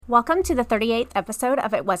Welcome to the 38th episode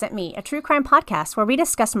of It Wasn't Me, a true crime podcast where we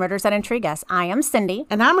discuss murders that intrigue us. I am Cindy.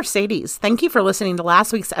 And I'm Mercedes. Thank you for listening to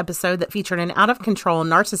last week's episode that featured an out-of-control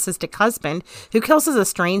narcissistic husband who kills his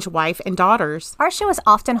estranged wife and daughters. Our show is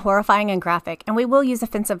often horrifying and graphic, and we will use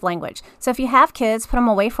offensive language. So if you have kids, put them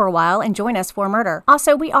away for a while and join us for murder.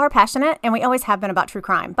 Also, we are passionate, and we always have been about true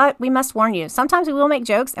crime. But we must warn you, sometimes we will make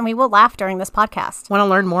jokes, and we will laugh during this podcast. Want to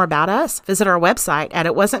learn more about us? Visit our website at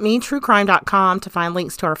itwasn'tmetruecrime.com to find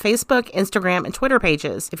links to our Facebook, Instagram, and Twitter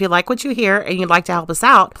pages. If you like what you hear and you'd like to help us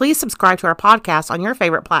out, please subscribe to our podcast on your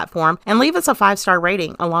favorite platform and leave us a 5-star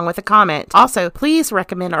rating along with a comment. Also, please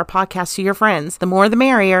recommend our podcast to your friends. The more the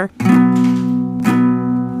merrier.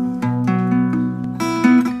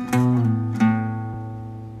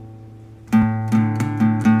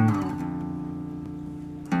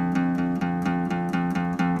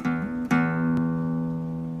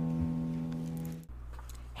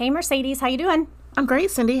 Hey Mercedes, how you doing? I'm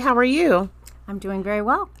great, Cindy. How are you? I'm doing very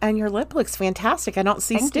well. And your lip looks fantastic. I don't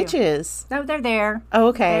see stitches. No, they're there. Oh,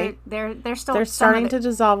 okay. They're still. They're starting to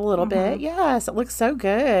dissolve a little bit. Yes, it looks so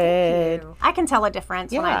good. I can tell a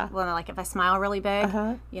difference when I if I smile really big.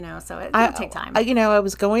 So it'll take time. I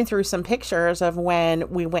was going through some pictures of when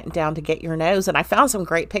we went down to get your nose, and I found some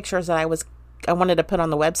great pictures that I wanted to put on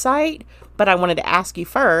the website, but I wanted to ask you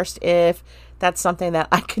first if that's something that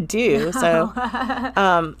I could do. So,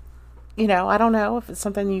 I don't know if it's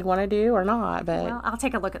something you want to do or not, but... Well, I'll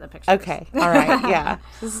take a look at the pictures. Okay. All right. Yeah.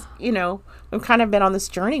 We've kind of been on this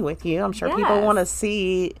journey with you. I'm sure people want to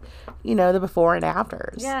see, the before and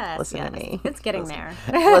afters. Yes. Listen to me. It's getting there.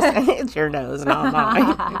 Listen, it's your nose, not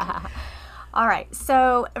mine. All right.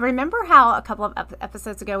 So remember how a couple of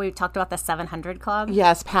episodes ago we talked about the 700 Club?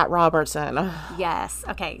 Yes, Pat Robertson. Yes.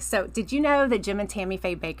 Okay. So did you know that Jim and Tammy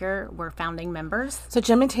Faye Bakker were founding members? So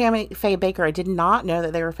Jim and Tammy Faye Bakker, I did not know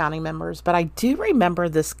that they were founding members, but I do remember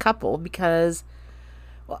this couple because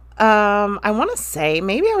I want to say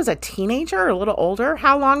maybe I was a teenager or a little older.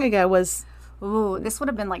 How long ago was... Ooh, this would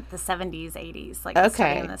have been like the 70s, 80s,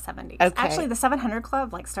 starting in the 70s. Okay. Actually, the 700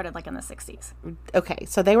 Club started in the 60s. Okay,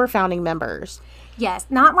 so they were founding members. Yes,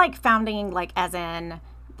 not founding as in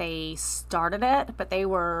they started it, but they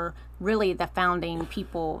were really the founding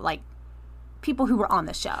people, people who were on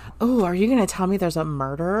the show. Oh, are you going to tell me there's a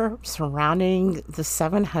murder surrounding the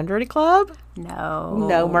 700 Club? No.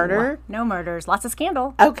 No murder? No murders. Lots of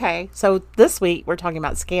scandal. Okay. So this week we're talking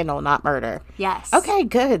about scandal, not murder. Yes. Okay,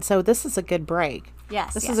 good. So this is a good break.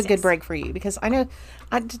 Yes. This is a good break for you because I know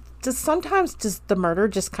sometimes does the murder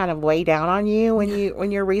just kind of weigh down on you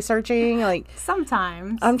when you're researching?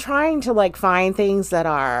 Sometimes. I'm trying to find things that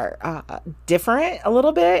are different a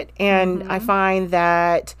little bit, and I find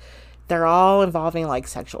that they're all involving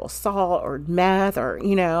sexual assault or meth or,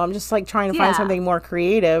 I'm just trying to find something more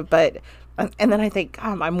creative. But, and then I think,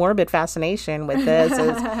 my morbid fascination with this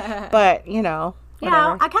is, but, whatever.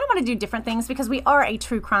 Yeah, I kind of want to do different things because we are a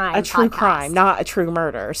true crime A true podcast. crime, not a true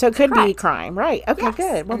murder. So it could be crime, right? Okay, yes.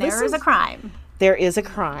 good. Well, and there is a crime. There is a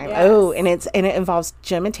crime. Yes. Oh, and it involves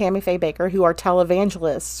Jim and Tammy Faye Bakker, who are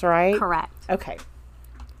televangelists, right? Correct. Okay.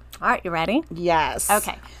 All right, you ready? Yes.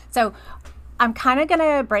 Okay. So I'm kind of going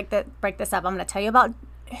to break this up. I'm going to tell you about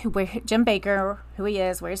Jim Bakker, who he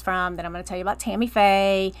is, where he's from. Then I'm going to tell you about Tammy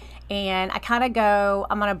Faye. And I kind of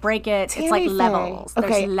I'm going to break it. Tammy it's Faye. levels. Okay.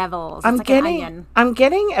 There's levels. It's an onion. I'm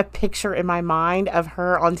getting a picture in my mind of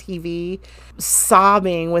her on TV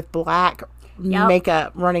sobbing with black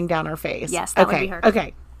makeup running down her face. Yes, that would be her.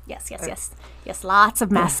 Okay. Yes. Yes, lots of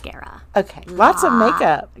mascara. Okay. Lots of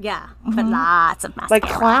makeup. Yeah, but lots of mascara.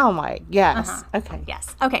 Clown-like. Yes. Okay.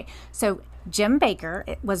 Yes. Okay. So Jim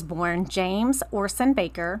Bakker was born James Orson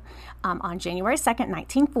Bakker on January 2nd,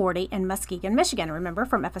 1940 in Muskegon, Michigan. Remember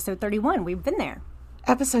from episode 31, we've been there.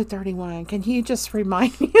 Episode 31. Can you just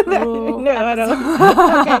remind me of that? No, I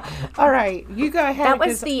don't. Okay. All right. You go ahead. That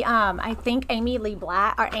was the, I think, Amy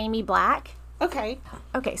Black. Okay.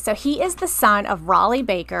 Okay. So he is the son of Raleigh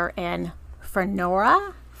Bakker and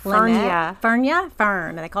Fernia.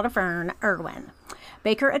 They called her Fern Irwin.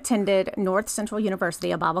 Bakker attended North Central University,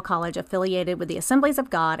 a Bible college affiliated with the Assemblies of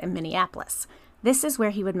God in Minneapolis. This is where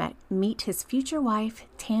he would meet his future wife,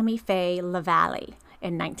 Tammy Faye LaValle,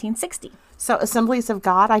 in 1960. So Assemblies of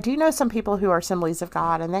God, I do know some people who are Assemblies of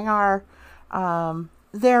God, and they are,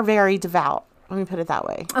 they're very devout. Let me put it that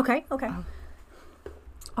way. Okay.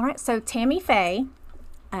 All right, so Tammy Faye,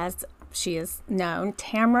 as she is known,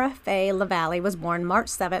 Tamra Faye LaValle, was born March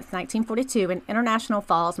 7th, 1942 in International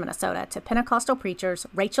Falls, Minnesota, to Pentecostal preachers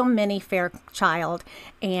Rachel Minnie Fairchild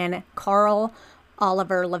and Carl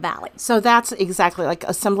Oliver LaValle. So that's exactly like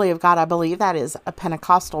Assembly of God. I believe that is a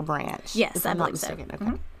Pentecostal branch. Yes, I believe so. Okay.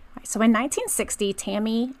 Mm-hmm. So in 1960,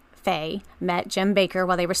 Tammy Faye met Jim Bakker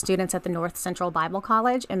while they were students at the North Central Bible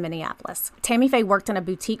College in Minneapolis. Tammy Faye worked in a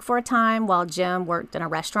boutique for a time while Jim worked in a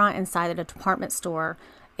restaurant inside a department store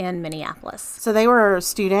in Minneapolis. So they were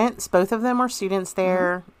students? Both of them were students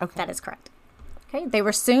there? Mm-hmm. Okay. That is correct. Okay. They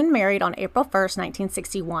were soon married on April 1st,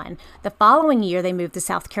 1961. The following year, they moved to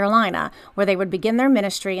South Carolina, where they would begin their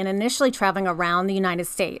ministry and initially traveling around the United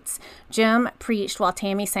States. Jim preached while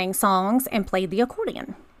Tammy sang songs and played the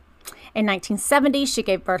accordion. In 1970, she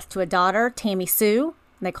gave birth to a daughter, Tammy Sue.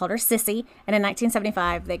 They called her Sissy. And in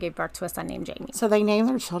 1975, they gave birth to a son named Jamie. So they named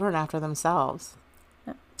their children after themselves.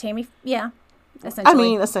 Tammy, yeah,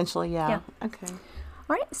 essentially. Essentially, yeah. Okay.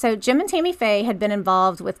 All right. So Jim and Tammy Faye had been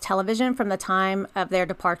involved with television from the time of their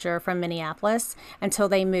departure from Minneapolis until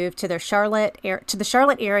they moved to the Charlotte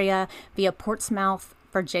area via Portsmouth,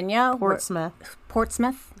 Virginia.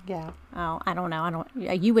 Portsmouth. Yeah. Oh, I don't know.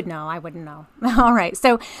 You would know. I wouldn't know. All right.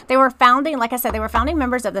 So they were founding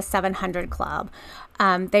members of the 700 Club.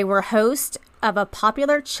 They were hosts of a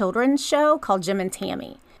popular children's show called Jim and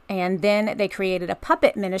Tammy. And then they created a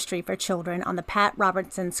puppet ministry for children on the Pat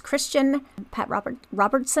Robertson's Christian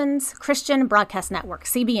Broadcast Network,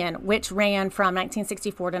 CBN, which ran from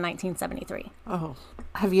 1964 to 1973. Oh,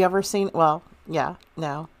 have you ever seen? Well, yeah,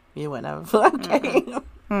 no, you wouldn't have. Okay.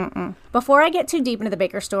 Mm-mm. Before I get too deep into the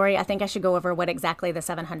Bakker story, I think I should go over what exactly the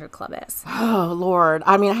 700 Club is. Oh, Lord.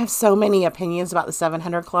 I mean, I have so many opinions about the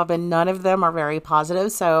 700 Club, and none of them are very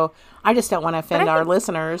positive, so I just don't want to offend our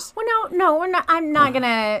listeners. Well, no, we're not. I'm not going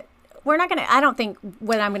to. We're not going to, I don't think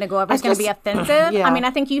what I'm going to go over is going to be offensive. Yeah. I mean, I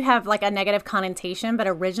think you have like a negative connotation, but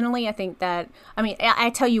originally I think that, I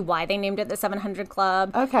tell you why they named it the 700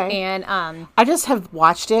 Club. Okay. And I just have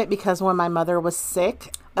watched it because when my mother was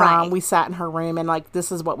sick, we sat in her room and like,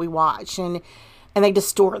 this is what we watch. And they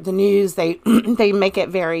distort the news. They make it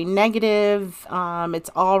very negative. It's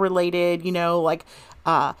all related, like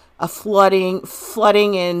a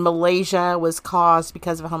flooding in Malaysia was caused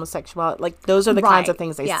because of homosexuality. Like those are the kinds of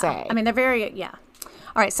things they say. I mean, they're very, All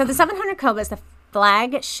right. So the 700 Club is the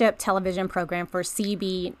flagship television program for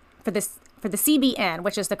the CBN,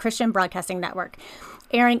 which is the Christian Broadcasting Network,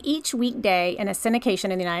 airing each weekday in a syndication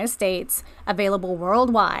in the United States, available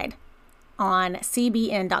worldwide on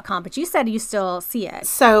cbn.com. But you said you still see it.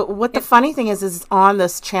 So what the funny thing is on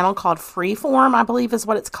this channel called Freeform, I believe is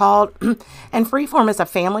what it's called. And Freeform is a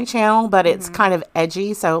family channel, but it's kind of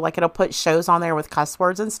edgy. So like it'll put shows on there with cuss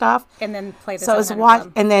words and stuff. And then play the 700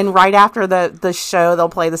 Club. And then right after the show, they'll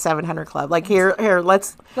play the 700 Club. Like here,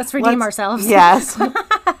 let's redeem ourselves. Yes.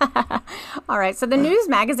 All right. So the news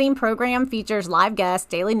magazine program features live guests,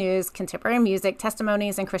 daily news, contemporary music,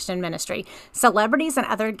 testimonies, and Christian ministry. Celebrities and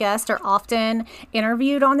other guests are often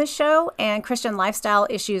interviewed on this show, and Christian lifestyle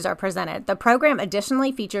issues are presented. The program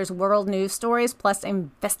additionally features world news stories plus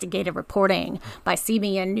investigative reporting by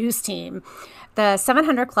CBN News Team. The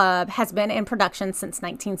 700 Club has been in production since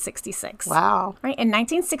 1966. Wow. Right. In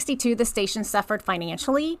 1962, the station suffered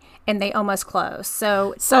financially, and they almost closed.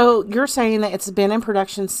 So you're saying that it's been in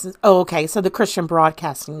production since... Oh, okay. So the Christian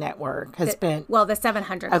Broadcasting Network has been... Well, the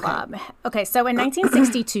 700 Club. Okay. So in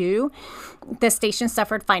 1962, the station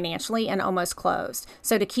suffered financially and almost closed.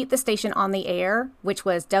 So to keep the station on the air, which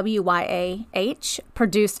was WYAH,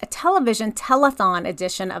 produced a television telethon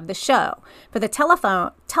edition of the show. For the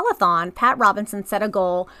telethon, Pat Robinson set a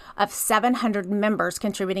goal of 700 members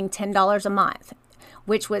contributing $10 a month,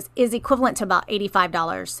 which is equivalent to about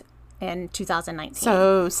 $85 in 2019.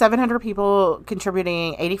 So 700 people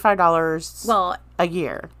contributing $85 a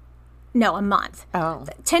year. No, a month. Oh.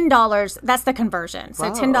 $10, that's the conversion. So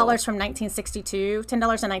Whoa. $10 from 1962, $10 in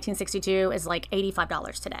 1962 is like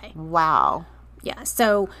 $85 today. Wow. Yeah.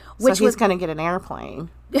 So he's going to get an airplane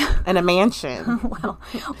and a mansion. Well,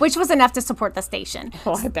 which was enough to support the station.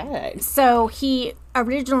 Oh, I bet. So he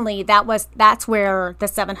originally, that's where the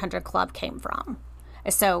 700 Club came from.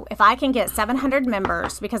 So if I can get 700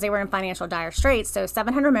 members, because they were in financial dire straits, so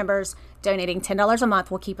 700 members donating $10 a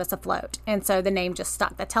month will keep us afloat. And so the name just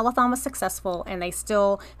stuck. The telethon was successful, and they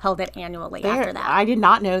still held it annually after that. I did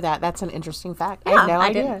not know that. That's an interesting fact. Yeah, I had no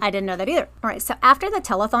idea. I didn't know that either. All right, so after the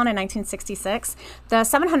telethon in 1966, the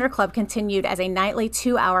 700 Club continued as a nightly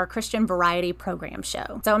 2-hour Christian variety program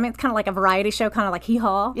show. So, it's kind of like a variety show, kind of like Hee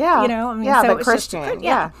Haw. Yeah. So but Christian.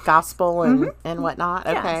 Gospel and whatnot.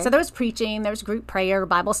 Okay. Yeah. So there was preaching, there was group prayer,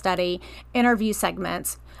 Bible study, interview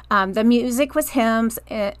segments. The music was hymns,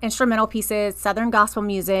 instrumental pieces, Southern gospel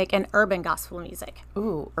music, and urban gospel music.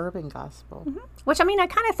 Ooh, urban gospel. Mm-hmm. Which, I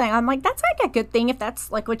kind of think, I'm like, that's like a good thing if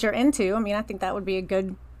that's like what you're into. I think that would be a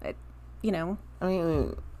good,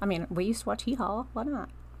 we used to watch Hee Haw. Why not?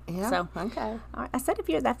 Yeah. So, okay. all right, I said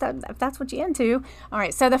if that's what you're into. All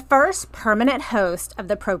right. So the first permanent host of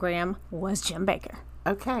the program was Jim Bakker.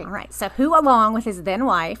 Okay. All right. So who, along with his then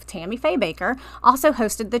wife, Tammy Faye Bakker, also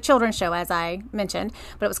hosted the children's show, as I mentioned,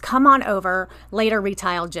 but it was Come On Over, later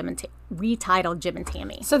retitled Jim and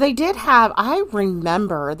Tammy. So they did have, I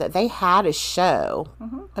remember that they had a show.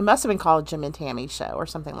 It must have been called Jim and Tammy Show or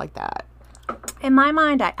something like that. In my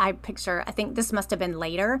mind, I picture, I think this must have been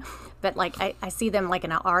later, but like I see them like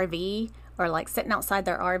in an RV or like sitting outside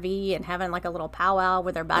their RV and having like a little powwow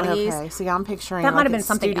with their buddies. Okay. See, I'm picturing That might have like been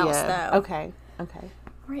something studio. else, though. Okay.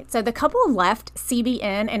 Right. So the couple left CBN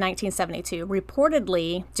in 1972.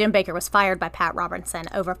 Reportedly, Jim Bakker was fired by Pat Robertson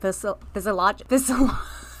over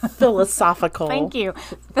Philosophical. Thank you.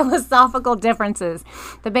 Philosophical differences.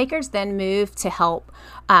 The Bakkers then moved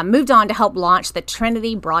on to help launch the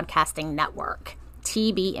Trinity Broadcasting Network,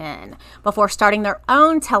 TBN, before starting their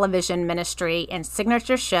own television ministry and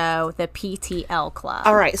signature show, the PTL Club.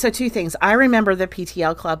 All right, so two things. I remember the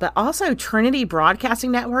PTL Club, but also Trinity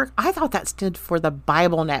Broadcasting Network. I thought that stood for the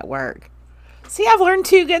Bible Network. See, I've learned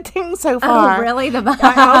two good things so far. Oh, really?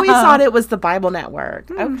 I always thought it was the Bible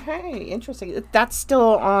Network. Okay, interesting. That's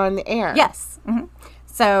still on the air. Yes. Mm-hmm.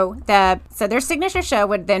 So their signature show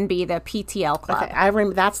would then be the PTL Club.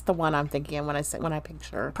 Okay, that's the one I'm thinking when I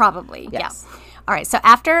picture. Probably, yes. Yeah. All right, so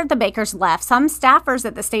after the Bakkers left, some staffers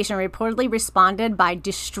at the station reportedly responded by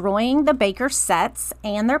destroying the Bakker sets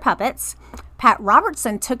and their puppets. Pat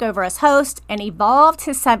Robertson took over as host and evolved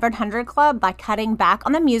his 700 Club by cutting back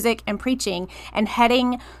on the music and preaching and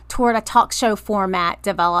heading toward a talk show format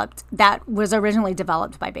that was originally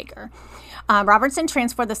developed by Bakker. Robertson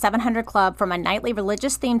transferred the 700 Club from a nightly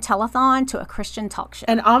religious-themed telethon to a Christian talk show.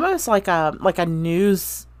 And almost like a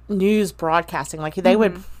news broadcasting. Like they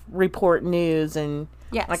would report news and,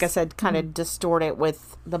 yes, like I said, kind of distort it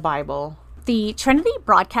with the Bible. The Trinity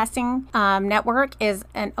Broadcasting Network is,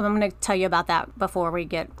 and I'm going to tell you about that before we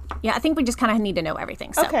get, I think we just kind of need to know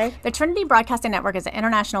everything. So, okay. The Trinity Broadcasting Network is an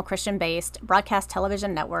international Christian-based broadcast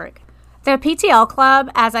television network. The PTL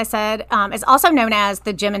Club, as I said, is also known as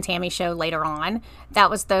the Jim and Tammy Show later on. That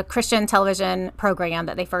was the Christian television program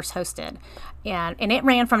that they first hosted. And it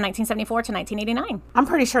ran from 1974 to 1989. I'm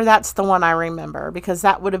pretty sure that's the one I remember because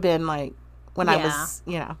that would have been like when I was,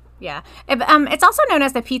 Yeah. It's also known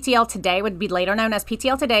as the PTL Today, would be later known as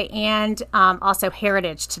PTL Today, and also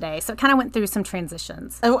Heritage Today. So it kind of went through some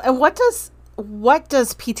transitions. And what does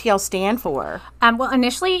PTL stand for? Well,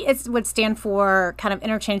 initially it would stand for kind of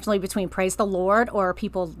interchangeably between Praise the Lord or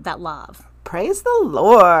People That Love. Praise the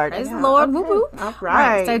Lord. Praise the Lord. Okay. Whoop, whoop. All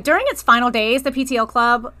right. So during its final days, the PTL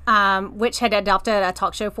Club, which had adopted a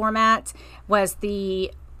talk show format, was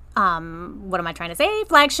the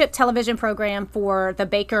flagship television program for the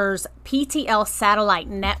Bakkers' PTL satellite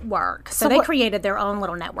network. So they created their own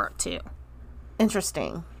little network too.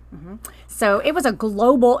 Interesting. Mm-hmm. So it was a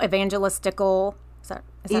global evangelical. Is that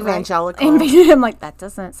evangelical. Right? I'm like, that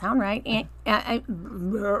doesn't sound right.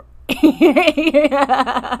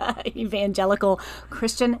 Evangelical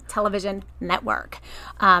Christian Television Network.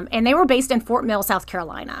 And they were based in Fort Mill, South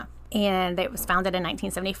Carolina. And it was founded in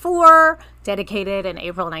 1974, dedicated in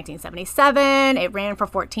April 1977. It ran for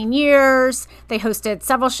 14 years. They hosted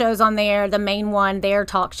several shows on there. The main one, their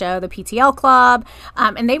talk show, the PTL Club.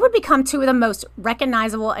 And they would become two of the most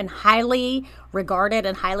recognizable and highly regarded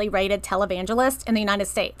and highly rated televangelists in the United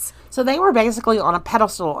States. So they were basically on a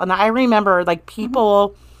pedestal. And I remember like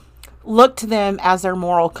people looked to them as their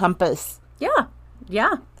moral compass. Yeah.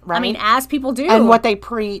 Yeah. Right? I mean, as people do. And what they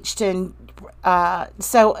preached and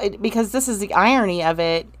because this is the irony of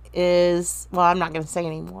it is, well, I'm not going to say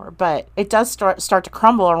anymore, but it does start to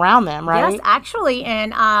crumble around them, right? Yes, actually,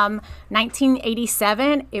 in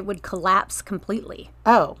 1987, it would collapse completely.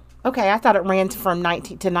 Oh, okay. I thought it ran from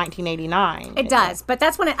 1989. It does, but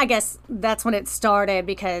that's when that's when it started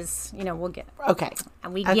because we'll get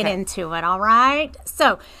get into it. All right.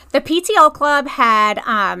 So the PTL Club had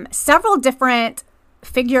several different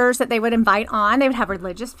figures that they would invite on. They would have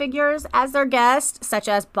religious figures as their guests, such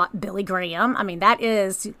as Billy Graham. I mean, that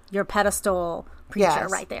is your pedestal preacher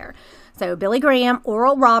right there. So Billy Graham,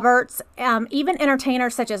 Oral Roberts, even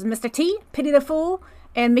entertainers such as Mr. T, Pity the Fool,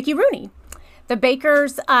 and Mickey Rooney. The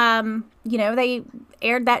Bakkers, they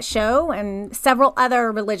aired that show and several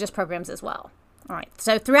other religious programs as well. All right.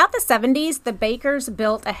 So throughout the 70s, the Bakkers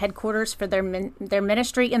built a headquarters for their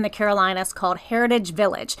ministry in the Carolinas called Heritage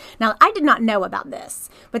Village. Now, I did not know about this,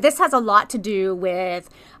 but this has a lot to do with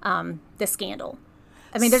the scandal.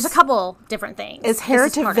 I mean, there's a couple different things. Is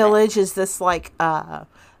Heritage Village, is this like a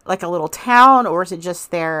little town, or is it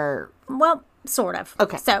just their... Well, Sort of.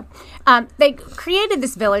 Okay. So they created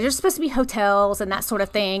this village. There's supposed to be hotels and that sort of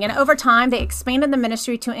thing. And over time, they expanded the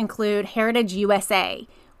ministry to include Heritage USA,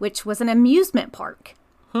 which was an amusement park.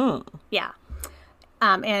 Yeah.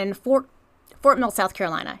 In Fort Mill, South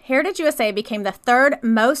Carolina. Heritage USA became the third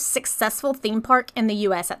most successful theme park in the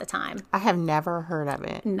U.S. at the time. I have never heard of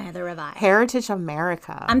it. Neither have I. Heritage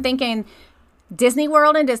America. I'm thinking Disney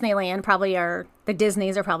World and Disneyland probably are, the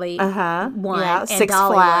Disneys are probably one. Yeah, and Six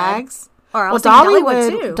Dollywood. Flags. Or I was well, thinking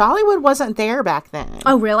Dollywood too. Dollywood wasn't there back then.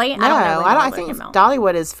 Oh, really? No, I think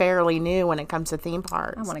Dollywood is fairly new when it comes to theme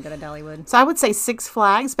parks. I want to go to Dollywood. So I would say Six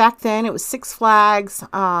Flags. Back then, it was Six Flags.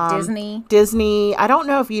 Disney. I don't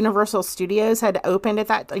know if Universal Studios had opened at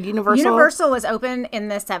that. Universal was open in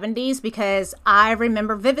the 70s because I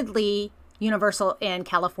remember vividly Universal in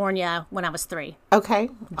California when I was 3. Okay.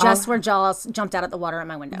 Just where Jaws jumped out at the water at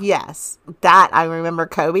my window. Yes. That I remember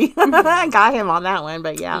Kobe. I got him on that one,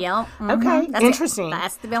 but yeah. Yep. Okay. That's interesting.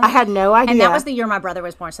 That's the I had no idea. And that was the year my brother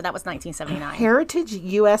was born, so that was 1979. Heritage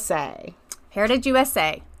USA. Heritage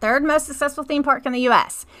USA, third most successful theme park in the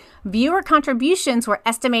U.S. Viewer contributions were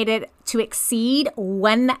estimated to exceed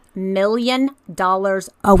 $1 million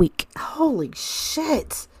a week. Holy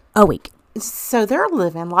shit. A week. So they're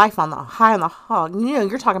living life on the hog. You know,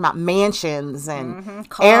 you're talking about mansions and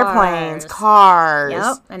airplanes, cars.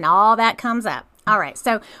 Yep, and all that comes up. All right,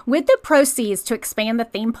 so with the proceeds to expand the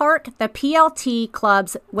theme park, the PLT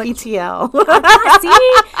clubs... PTL.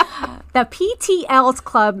 See? The PTL's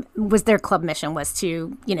club was their club mission was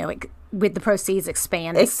to, with the proceeds,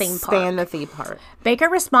 expand the theme park. Expand the theme park. Bakker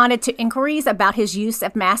responded to inquiries about his use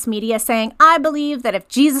of mass media, saying, "I believe that if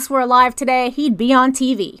Jesus were alive today, he'd be on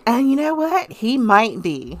TV." And you know what? He might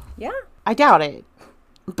be. Yeah. I doubt it,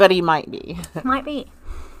 but he might be. Might be.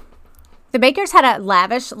 The Bakkers had a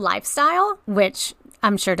lavish lifestyle, which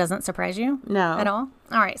I'm sure doesn't surprise you. No. At all.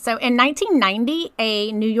 All right. So in 1990,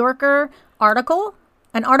 an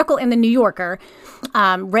article in the New Yorker,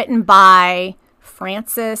 written by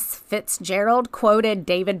Francis Fitzgerald, quoted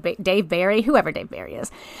Dave Barry, whoever Dave Barry is.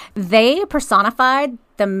 They personified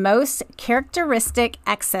the most characteristic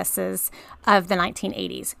excesses of the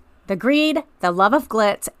 1980s. The greed, the love of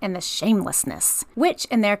glitz, and the shamelessness, which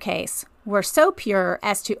in their case were so pure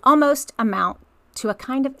as to almost amount to a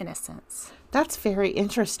kind of innocence. That's very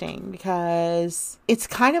interesting because it's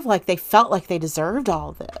kind of like they felt like they deserved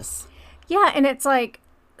all this. Yeah, and it's like,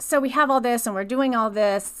 so we have all this and we're doing all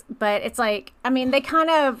this, but it's like, I mean, they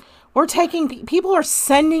kind of... People are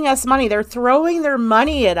sending us money. They're throwing their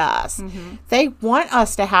money at us. Mm-hmm. They want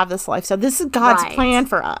us to have this life. So this is God's plan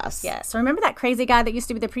for us. Yes. So remember that crazy guy that used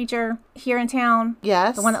to be the preacher here in town?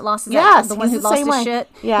 Yes. The one that lost his the one who lost his shit?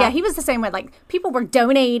 Yeah, he was the same way. Like, people were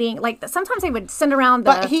donating. Like, sometimes they would send around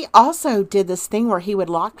But he also did this thing where he would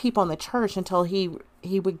lock people in the church until he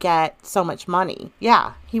would get so much money.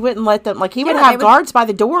 Yeah. He wouldn't let them, like, he would have guards by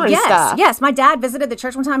the door and stuff. Yes. My dad visited the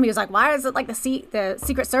church one time. He was like, why is it like the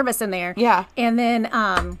Secret Service in there? Yeah. And then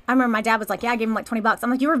I remember my dad was like, yeah, I gave him like $20.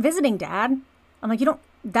 I'm like, you were visiting, Dad. I'm like, you don't,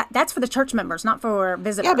 that's for the church members, not for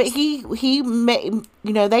visitors. Yeah, but he made,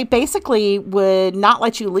 they basically would not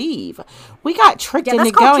let you leave. We got tricked into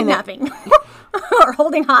that's called going. Kidnapping. Or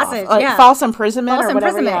holding hostage. False imprisonment or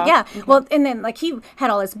whatever. Yeah. Okay. Well, and then like he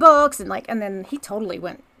had all his books and then he totally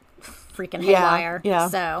went freaking haywire. Yeah.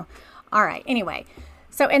 So, all right. Anyway,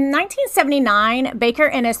 so in 1979, Bakker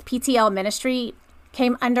and his PTL ministry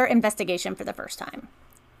came under investigation for the first time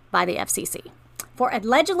by the FCC for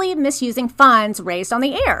allegedly misusing funds raised on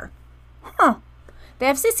the air. The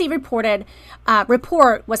FCC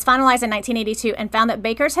report was finalized in 1982 and found that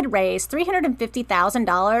Bakker's had raised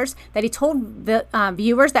 $350,000 that he told the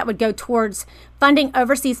viewers that would go towards funding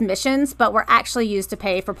overseas missions, but were actually used to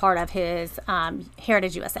pay for part of his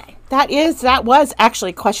Heritage USA. That was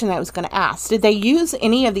actually a question that I was going to ask. Did they use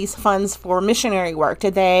any of these funds for missionary work?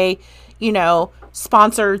 Did they,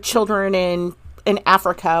 sponsor children in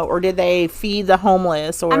Africa, or did they feed the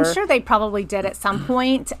homeless? Or I'm sure they probably did at some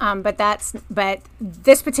point, but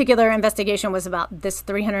this particular investigation was about this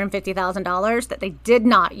 $350,000 that they did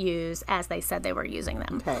not use as they said they were using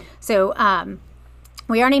them. Okay. So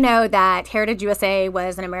we already know that Heritage USA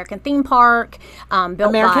was an American theme park built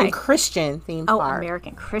American Christian theme park. Oh,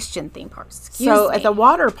 American Christian theme park. Excuse me. At the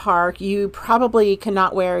water park, you probably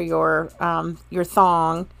cannot wear your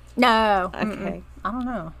thong. No. Okay. Mm-mm. I don't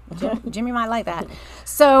know. Jimmy might like that.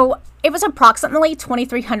 So it was approximately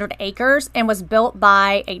 2,300 acres and was built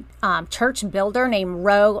by a church builder named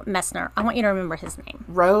Roe Messner. I want you to remember his name.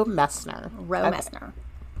 Roe Messner. Messner.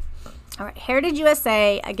 All right. Heritage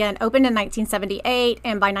USA, again, opened in 1978,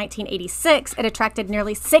 and by 1986, it attracted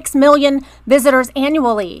nearly 6 million visitors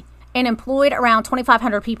annually and employed around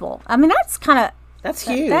 2,500 people. I mean, that's kind of... That's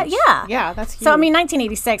huge. Yeah, that's huge. So, I mean,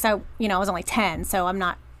 1986, I was only 10, so I'm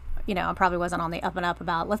not... I probably wasn't on the up and up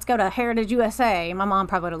about, let's go to Heritage USA. My mom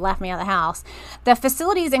probably would have left me out of the house. The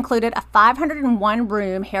facilities included a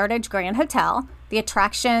 501-room Heritage Grand Hotel, the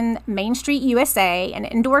attraction Main Street USA, an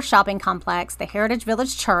indoor shopping complex, the Heritage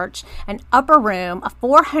Village Church, an upper room, a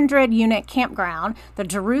 400-unit campground, the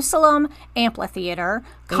Jerusalem Amphitheater,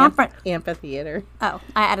 Amphitheater. Oh,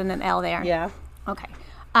 I added an L there. Yeah. Okay.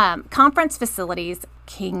 Conference facilities,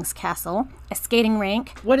 King's Castle, a skating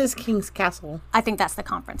rink. What is King's Castle? I think that's the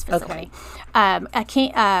conference facility.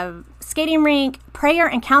 Okay. A skating rink, prayer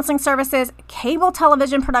and counseling services, cable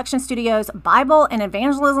television production studios, Bible and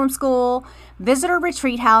evangelism school, visitor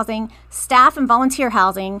retreat housing, staff and volunteer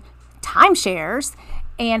housing, timeshares,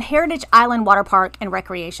 and Heritage Island Water Park and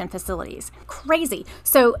recreation facilities. Crazy.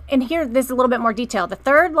 So, and here, this is a little bit more detail. The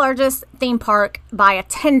third largest theme park by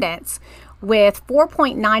attendance, with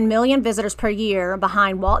 4.9 million visitors per year,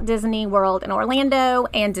 behind Walt Disney World in Orlando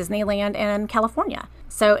and Disneyland in California.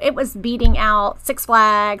 So it was beating out Six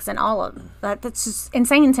Flags and all of that. That's just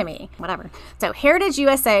insane to me. Whatever. So Heritage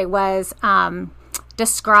USA was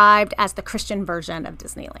described as the Christian version of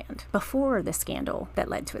Disneyland before the scandal that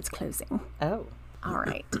led to its closing. Oh. All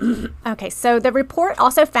right. Okay, so the report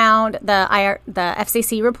also found, the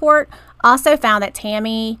FCC report also found that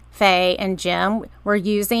Tammy, Faye, and Jim were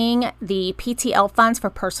using the PTL funds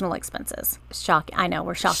for personal expenses. Shocking. I know,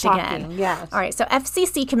 we're shocked again. Yes. All right, so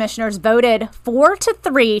FCC commissioners voted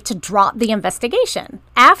 4-3 to drop the investigation,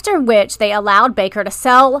 after which they allowed Bakker to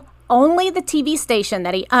sell only the TV station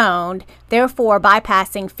that he owned, therefore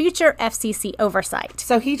bypassing future FCC oversight.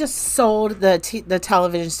 So he just sold the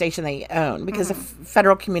television station that he owned because the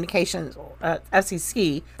Federal Communications,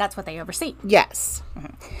 FCC. That's what they oversee. Yes.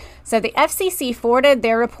 So the FCC forwarded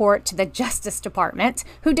their report to the Justice Department,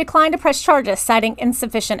 who declined to press charges, citing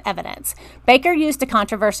insufficient evidence. Bakker used the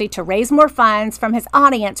controversy to raise more funds from his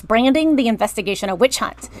audience, branding the investigation a witch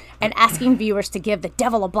hunt and asking viewers to give the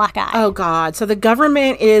devil a black eye. Oh, God. So the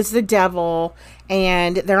government is the devil,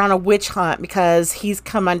 and they're on a witch hunt because he's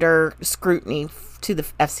come under scrutiny to the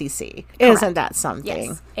FCC. Correct. Isn't that something?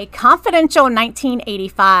 Yes. A confidential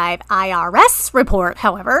 1985 IRS report,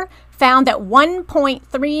 however, found that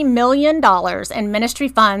 $1.3 million in ministry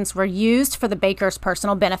funds were used for the Bakkers'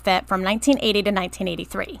 personal benefit from 1980 to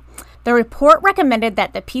 1983. The report recommended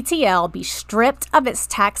that the PTL be stripped of its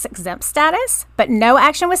tax-exempt status, but no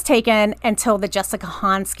action was taken until the Jessica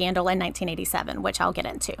Hahn scandal in 1987, which I'll get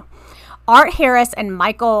into. Art Harris and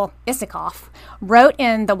Michael Isikoff wrote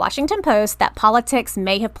in the Washington Post that politics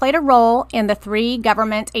may have played a role in the three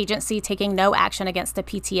government agencies taking no action against the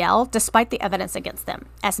PTL, despite the evidence against them,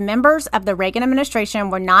 as members of the Reagan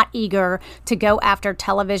administration were not eager to go after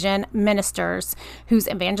television ministers whose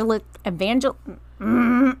evangelical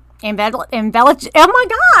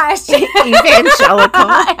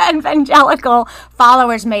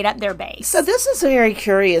followers made up their base. So this is very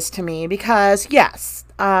curious to me because, yes,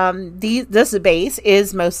 this base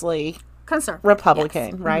is mostly conservative,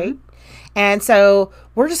 Republican, yes. right? And so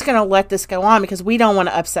we're just going to let this go on because we don't want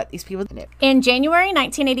to upset these people. In January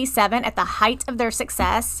 1987, at the height of their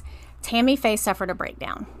success, Tammy Faye suffered a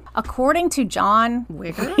breakdown. According to John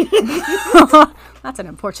Wigger, that's an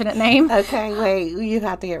unfortunate name. Okay, wait, you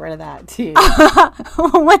have to get rid of that too. How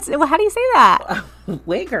do you say that?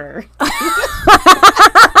 Wigger.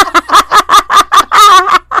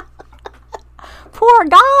 Poor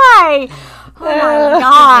guy. Oh my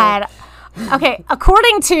God. Okay,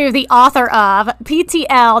 according to the author of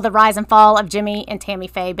PTL, The Rise and Fall of Jimmy and Tammy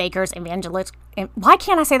Faye Bakker's Evangelical... Why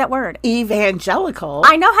can't I say that word? Evangelical?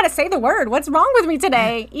 I know how to say the word. What's wrong with me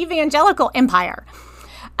today? Evangelical Empire.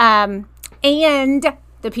 And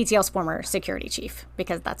the PTL's former security chief,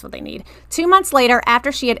 because that's what they need. 2 months later,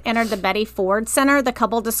 after she had entered the Betty Ford Center, the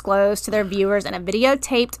couple disclosed to their viewers in a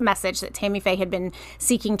videotaped message that Tammy Faye had been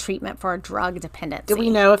seeking treatment for a drug dependency. Do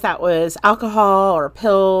we know if that was alcohol or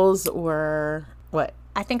pills or what?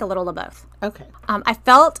 I think a little of both. Okay.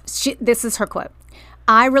 This is her quote.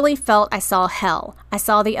 I really felt I saw hell. I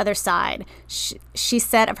saw the other side, she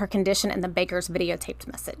said of her condition in the Bakker's videotaped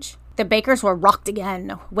message. The Bakkers were rocked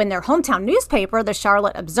again when their hometown newspaper, the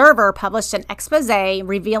Charlotte Observer, published an expose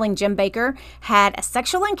revealing Jim Bakker had a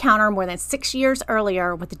sexual encounter more than 6 years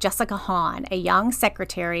earlier with Jessica Hahn, a young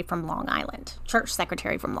secretary from Long Island, church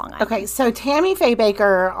secretary from Long Island. Okay, so Tammy Faye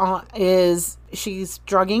Bakker she's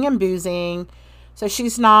drugging and boozing So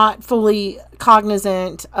she's not fully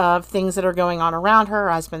cognizant of things that are going on around her.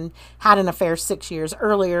 Her husband had an affair 6 years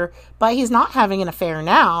earlier, but he's not having an affair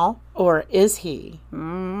now. Or is he?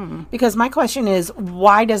 Because my question is,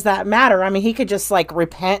 why does that matter? I mean, he could just like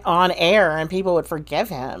repent on air and people would forgive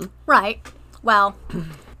him. Right. Well,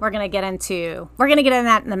 we're going to get into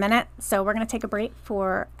that in a minute. So we're going to take a break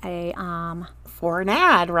for For an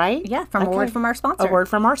ad, right? Yeah, a word from our sponsor. A word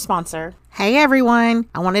from our sponsor. Hey everyone,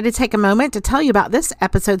 I wanted to take a moment to tell you about this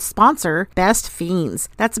episode's sponsor, Best Fiends.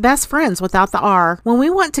 That's best friends without the R. When we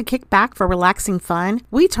want to kick back for relaxing fun,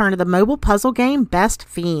 we turn to the mobile puzzle game Best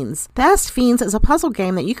Fiends. Best Fiends is a puzzle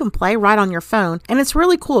game that you can play right on your phone, and it's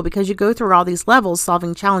really cool because you go through all these levels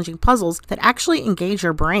solving challenging puzzles that actually engage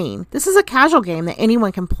your brain. This is a casual game that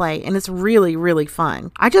anyone can play, and it's really, really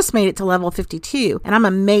fun. I just made it to level 52, and I'm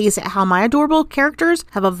amazed at how my adorable characters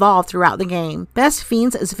have evolved throughout the game. Best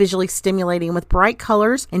Fiends is visually stimulating with bright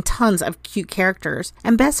colors and tons of cute characters.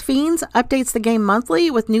 And Best Fiends updates the game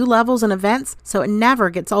monthly with new levels and events, so it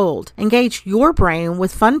never gets old. Engage your brain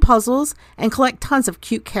with fun puzzles and collect tons of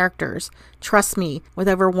cute characters. Trust me, with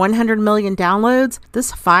over 100 million downloads,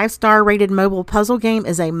 this 5-star rated mobile puzzle game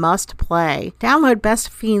is a must play. Download Best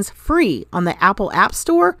Fiends free on the Apple App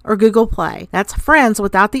Store or Google Play. That's friends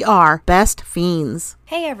without the R, Best Fiends.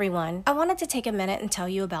 Hey everyone, I wanted to take a minute and tell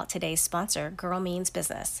you about today's sponsor, Girl Means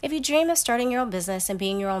Business. If you dream of starting your own business and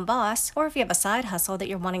being your own boss, or if you have a side hustle that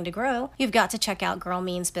you're wanting to grow, you've got to check out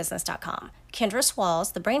girlmeansbusiness.com. Kendra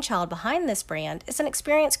Swalls, the brainchild behind this brand, is an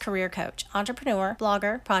experienced career coach, entrepreneur,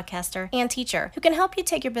 blogger, podcaster, and teacher who can help you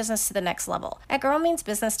take your business to the next level. At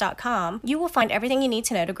girlmeansbusiness.com, you will find everything you need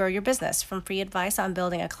to know to grow your business, from free advice on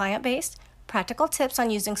building a client base, practical tips on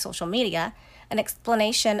using social media, an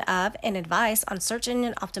explanation of and advice on search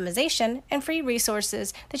engine optimization, and free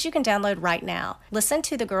resources that you can download right now. Listen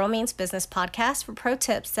to the Girl Means Business podcast for pro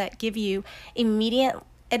tips that give you immediate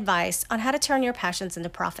advice on how to turn your passions into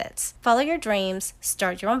profits. Follow your dreams,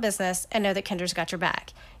 start your own business, and know that Kendra's got your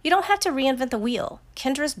back. You don't have to reinvent the wheel.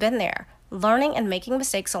 Kendra's been there, learning and making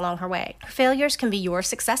mistakes along her way. Her failures can be your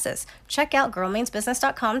successes. Check out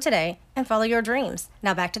girlmeansbusiness.com today and follow your dreams.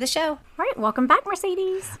 Now back to the show. All right, welcome back,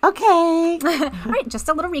 Mercedes. Okay. All right, just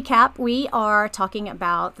a little recap. We are talking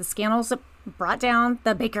about the scandals that brought down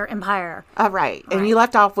the Bakker empire. All right. And you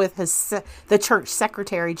left off with the church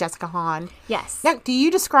secretary, Jessica Hahn. Yes. Now, do you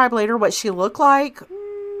describe later what she looked like?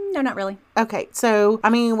 No, not really. Okay. So, I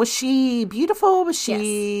mean, was she beautiful? Was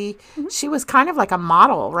she... Yes. She was kind of like a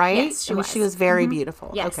model, right? Yes, she was. She was very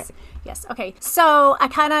beautiful. Yes. Okay. Yes. Okay. So I'm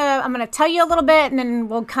going to tell you a little bit and then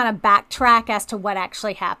we'll kind of backtrack as to what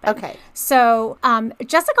actually happened. Okay. So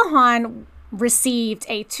Jessica Hahn received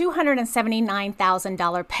a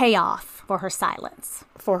 $279,000 payoff for her silence.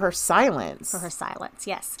 For her silence. For her silence,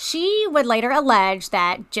 yes. She would later allege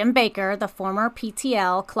that Jim Bakker, the former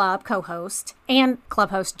PTL club co-host and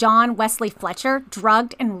club host John Wesley Fletcher,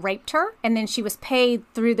 drugged and raped her, and then she was paid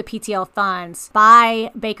through the PTL funds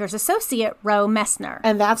by Bakker's associate, Roe Messner.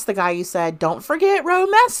 And that's the guy you said, don't forget Roe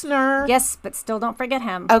Messner. Yes, but still don't forget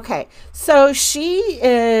him. Okay, so she's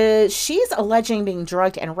alleging being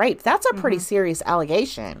drugged and raped. That's a pretty serious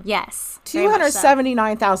allegation. Yes.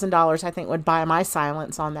 $279,000, I think, would buy my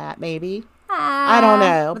silence on that, maybe. I don't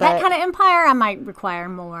know. But that kind of empire, I might require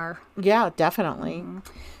more. Yeah, definitely.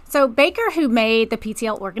 So Bakker, who made the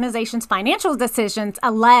PTL organization's financial decisions,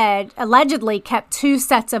 allegedly kept 2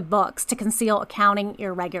 sets of books to conceal accounting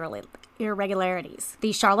irregularities.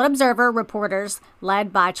 The Charlotte Observer reporters,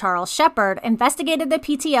 led by Charles Shepard, investigated the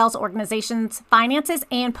PTL's organization's finances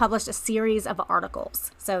and published a series of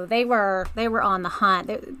articles. So they were on the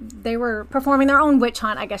hunt. They were performing their own witch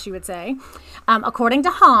hunt, I guess you would say. According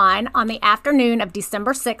to Hahn, on the afternoon of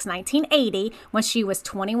December 6, 1980, when she was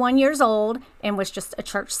 21 years old and was just a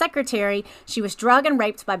church secretary, she was drugged and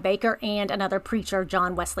raped by Bakker and another preacher,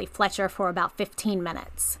 John Wesley Fletcher, for about 15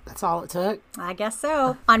 minutes. That's all it took? I guess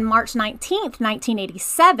so. On March 19th,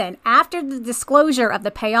 1987, after the disclosure of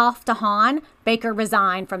the payoff to Hahn, Bakker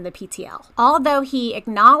resigned from the PTL. Although he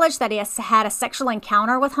acknowledged that he has had a sexual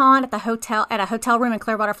encounter with Hahn at a hotel room in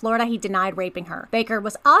Clearwater, Florida, he denied raping her. Bakker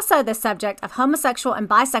was also the subject of homosexual and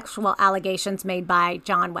bisexual allegations made by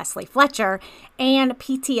John Wesley Fletcher and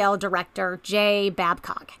PTL director Jay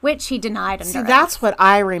Babcock, which he denied under oath. That's what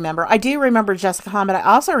I remember. I do remember Jessica Hahn, but I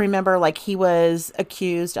also remember like he was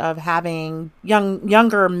accused of having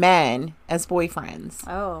younger men as boyfriends.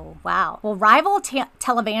 Oh, wow. Well, rival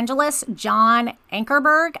televangelist John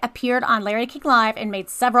Ankerberg appeared on Larry King Live and made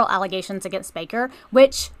several allegations against Bakker,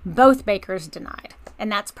 which both Bakkers denied.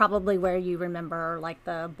 And that's probably where you remember like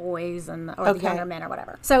the boys or the younger men or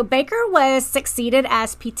whatever. So Bakker was succeeded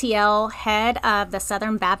as PTL head of the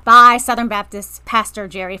Southern Baptist pastor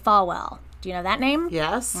Jerry Falwell. Do you know that name?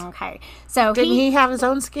 Yes. Okay. So Didn't he have his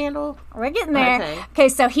own scandal? We're getting there. Okay,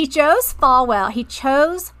 so he chose Falwell. He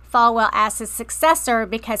chose Falwell as his successor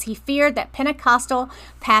because he feared that Pentecostal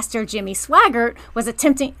pastor Jimmy Swaggart was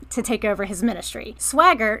attempting to take over his ministry.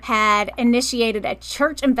 Swaggart had initiated a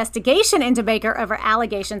church investigation into Bakker over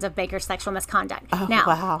allegations of Bakker's sexual misconduct. Oh, now,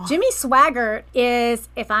 wow. Jimmy Swaggart is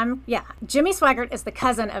the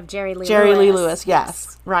cousin of Jerry Lee Lewis. Jerry Lee Lewis,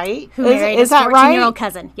 yes. Right? Who married his 14-year-old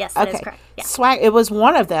cousin. Yes, that is correct. Yeah. It was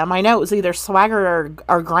one of them. I know it was either Swaggart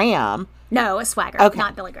or Graham. No, it's Swaggart,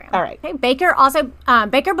 not Billy Graham. All right. Okay,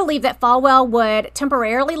 Bakker believed that Falwell would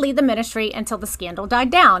temporarily lead the ministry until the scandal died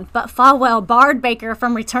down, but Falwell barred Bakker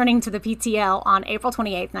from returning to the PTL on April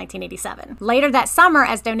 28, 1987. Later that summer,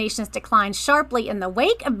 as donations declined sharply in the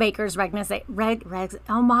wake of Bakker's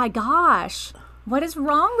oh my gosh. What is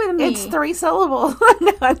wrong with me? It's 3 syllables.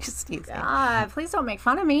 No, I'm just teasing. God, please don't make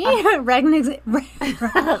fun of me. Oh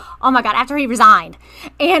my God, after he resigned.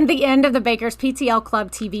 And the end of the Bakker's PTL Club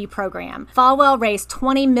TV program. Falwell raised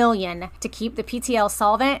 $20 million to keep the PTL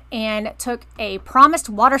solvent and took a promised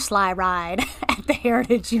water slide ride at the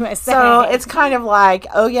Heritage USA. So it's kind of like,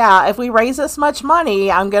 oh yeah, if we raise this much money,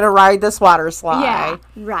 I'm going to ride this water slide. Yeah,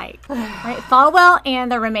 right. Falwell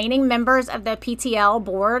and the remaining members of the PTL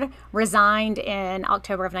board resigned in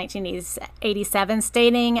October of 1987,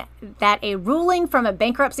 stating that a ruling from a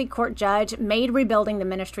bankruptcy court judge made rebuilding the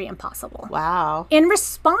ministry impossible. Wow. In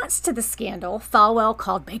response to the scandal, Falwell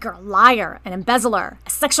called Bakker a liar, an embezzler, a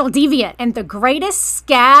sexual deviant, and the greatest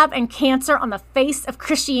scab and cancer on the face of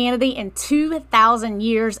Christianity in 2,000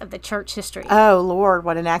 years of the church history. Oh, Lord,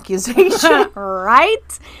 what an accusation.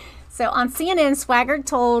 Right? So on CNN, Swaggart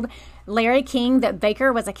told Larry King that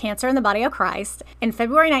Bakker was a cancer in the body of Christ. In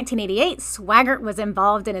February 1988, Swaggart was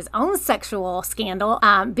involved in his own sexual scandal,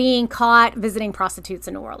 being caught visiting prostitutes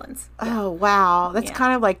in New Orleans. Oh, wow. That's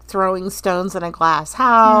kind of like throwing stones in a glass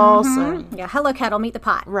house. Mm-hmm. Yeah, hello, kettle, meet the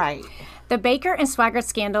pot. Right. The Bakker and Swaggart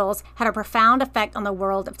scandals had a profound effect on the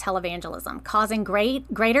world of televangelism, causing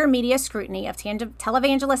greater media scrutiny of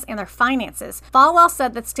televangelists and their finances. Falwell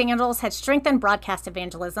said that scandals had strengthened broadcast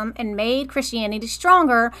evangelism and made Christianity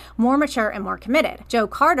stronger, more mature, and more committed. Joe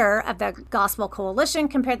Carter of the Gospel Coalition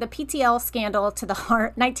compared the PTL scandal to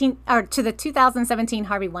the 2017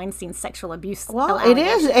 Harvey Weinstein sexual abuse. Well,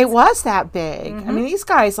 it was that big. Mm-hmm. I mean, these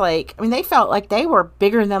guys, they felt like they were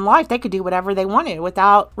bigger than life. They could do whatever they wanted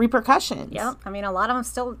without repercussions. Yep. I mean, a lot of them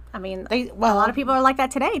still, a lot of people are like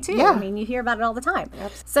that today, too. Yeah. I mean, you hear about it all the time.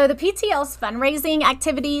 Yep. So the PTL's fundraising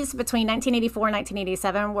activities between 1984 and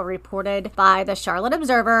 1987 were reported by the Charlotte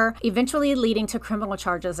Observer, eventually leading to criminal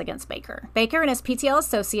charges against Bakker. Bakker and his PTL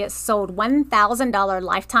associates sold $1,000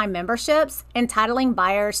 lifetime memberships, entitling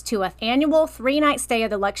buyers to an annual 3-night stay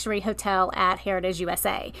at the luxury hotel at Heritage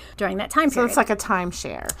USA during that time period. So it's like a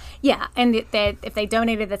timeshare. Yeah. And if they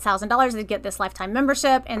donated the $1,000, they'd get this lifetime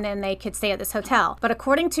membership, and then they could stay at this hotel. But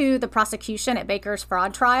according to the prosecution at Bakker's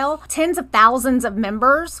fraud trial, tens of thousands of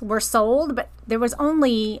members were sold, but there was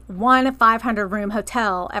only one 500-room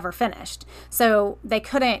hotel ever finished. So they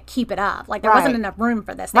couldn't keep it up. There wasn't enough room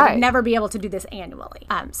for this. They would never be able to do this annually.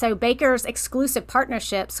 So Bakker's exclusive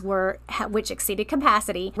partnerships which exceeded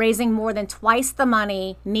capacity, raising more than twice the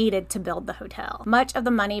money needed to build the hotel. Much of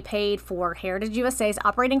the money paid for Heritage USA's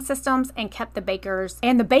operating systems and the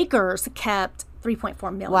Bakkers kept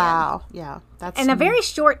 $3.4 million. Wow. Yeah. That's in a very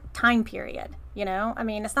short time period. You know, I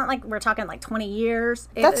mean, it's not like we're talking 20 years.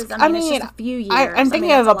 It's just a few years. I'm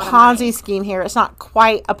thinking of a Ponzi scheme here. It's not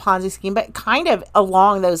quite a Ponzi scheme, but kind of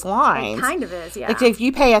along those lines. It kind of is, yeah. Like if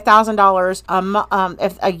you pay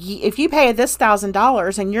 $1,000, if you pay this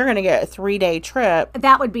 $1,000 and you're going to get a 3-day trip,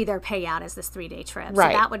 that would be their payout as this 3-day trip.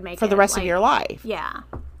 Right. So that would make for the rest of your life. Yeah.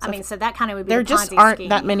 So that kind of would be there the Ponzi just aren't scheme.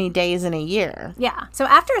 that many days in a year. Yeah. So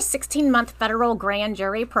after a 16-month federal grand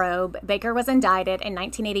jury probe, Bakker was indicted in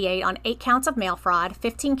 1988 on 8 counts of mail fraud,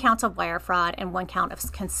 15 counts of wire fraud, and 1 count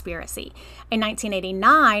of conspiracy. In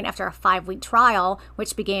 1989, after a 5-week trial,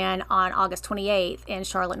 which began on August 28th in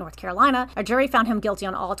Charlotte, North Carolina, a jury found him guilty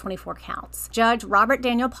on all 24 counts. Judge Robert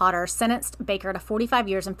Daniel Potter sentenced Bakker to 45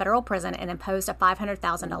 years in federal prison and imposed a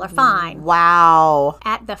 $500,000 fine. Wow.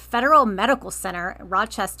 At the Federal Medical Center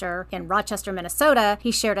in Rochester, Minnesota, he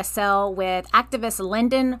shared a cell with activist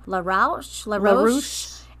Lyndon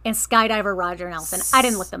LaRouche and skydiver Roger Nelson. I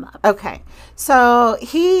didn't look them up. Okay. So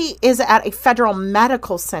he is at a federal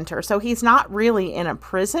medical center, so he's not really in a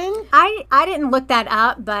prison. I didn't look that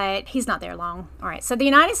up, but he's not there long. All right. So the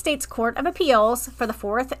United States Court of Appeals for the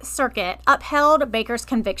Fourth Circuit upheld Bakker's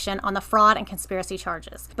conviction on the fraud and conspiracy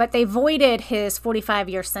charges, but they voided his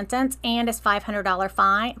 45-year sentence and his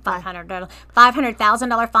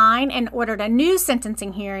 $500,000 fine and ordered a new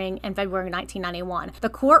sentencing hearing in February 1991. The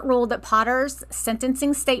court ruled that Potter's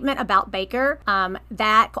sentencing statement about Bakker,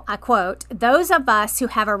 that, I quote, "Those of us who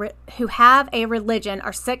have a religion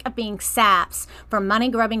are sick of being saps for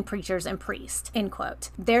money-grubbing preachers and priests," end quote.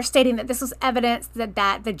 They're stating that this was evidence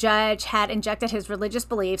that the judge had injected his religious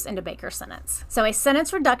beliefs into Bakker's sentence. So a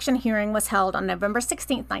sentence reduction hearing was held on November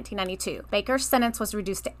 16th, 1992. Bakker's sentence was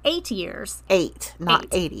reduced to 8 years. 8, not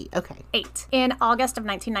 80. Okay. 8. In August of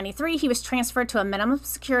 1993, he was transferred to a minimum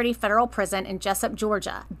security federal prison in Jessup,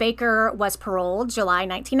 Georgia. Bakker was paroled July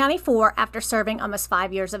 1994 after serving almost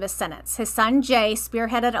 5 years of his sentence. His son Jay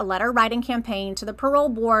spearheaded a letter-writing campaign to the parole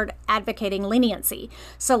board advocating leniency.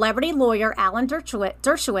 Celebrity lawyer Alan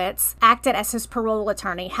Dershowitz acted as his parole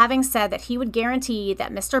attorney, having said that he would guarantee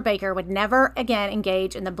that Mr. Bakker would never again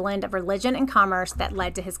engage in the blend of religion and commerce that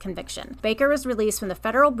led to his conviction. Bakker was released from the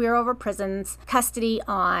Federal Bureau of Prisons custody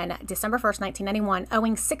on December 1st, 1991,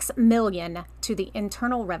 owing $6 million to the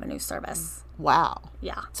Internal Revenue Service. Wow.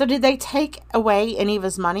 Yeah. So did they take away any of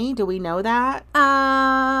his money? Do we know that?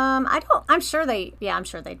 I'm sure they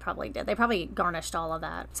probably did. They probably garnished all of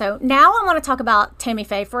that. So now I want to talk about Tammy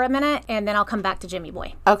Faye for a minute, and then I'll come back to Jimmy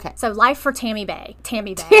Boy. Okay. So life for Tammy Faye.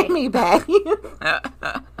 Tammy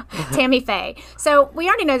Faye. So we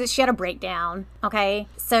already know that she had a breakdown. Okay.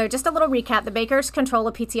 So just a little recap. The Bakkers' control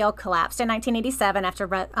of PTL collapsed in 1987 after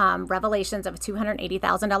revelations of a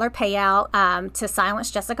 $280,000 payout to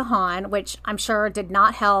silence Jessica Hahn, which I'm sure did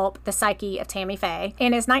not help the psyche of Tammy Faye.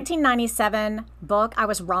 In his 1997 book, I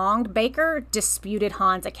Was Wronged, Bakker disputed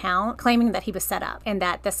Hahn's account, claiming that he was set up and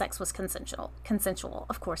that the sex was consensual.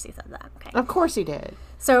 Of course he said that. Okay. Of course he did.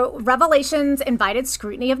 So revelations invited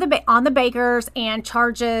scrutiny of on the Bakkers and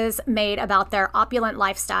charges made about their opulent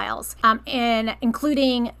lifestyles,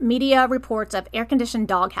 including media reports of air-conditioned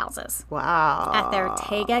dog houses. Wow. At their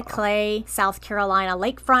Tega Clay, South Carolina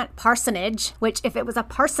lakefront parsonage, which if it was a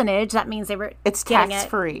parsonage, that means it's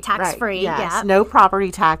tax-free. Tax-free, right. Yes. Yeah. No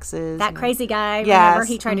property taxes. That crazy guy, remember,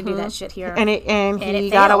 he tried to do that shit here. And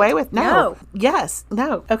he got away with no. Yes.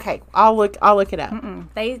 No. Okay. I'll look it up.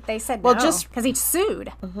 They said no. Just because he sued.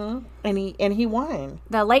 Mm-hmm. And he won.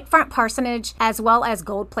 The lakefront parsonage, as well as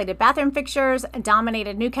gold-plated bathroom fixtures,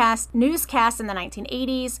 dominated newscasts in the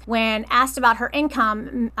 1980s. When asked about her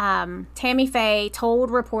income, Tammy Faye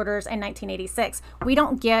told reporters in 1986, "We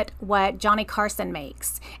don't get what Johnny Carson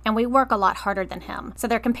makes, and we work a lot harder than him." So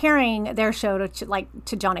they're comparing their show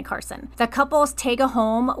to Johnny Carson. The couple's Tega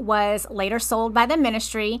home was later sold by the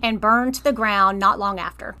ministry and burned to the ground not long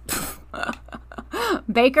after.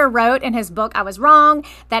 Bakker wrote in his book, I Was Wrong,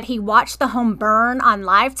 that he watched the home burn on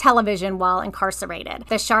live television while incarcerated.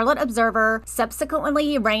 The Charlotte Observer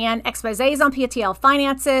subsequently ran exposés on PTL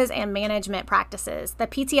finances and management practices. The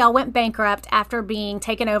PTL went bankrupt after being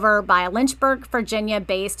taken over by a Lynchburg,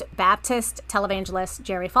 Virginia-based Baptist televangelist,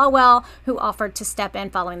 Jerry Falwell, who offered to step in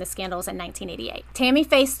following the scandals in 1988. Tammy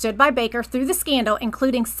Faye stood by Bakker through the scandal,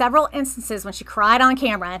 including several instances when she cried on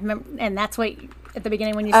camera, and that's what... At the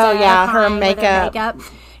beginning when you said her makeup. Yep.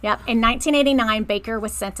 In 1989, Bakker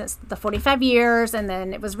was sentenced to 45 years, and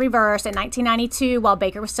then it was reversed. In 1992, while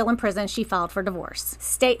Bakker was still in prison, she filed for divorce.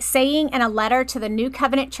 Saying in a letter to the New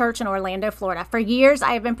Covenant Church in Orlando, Florida, "For years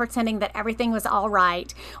I have been pretending that everything was all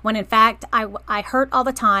right, when in fact I hurt all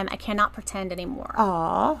the time. I cannot pretend anymore." Aww.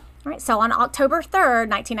 All right, so on October 3rd,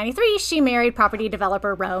 1993, she married property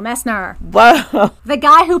developer Roe Messner. Whoa. The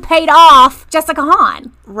guy who paid off Jessica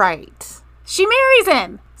Hahn. Right. She marries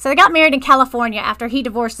him. So they got married in California after he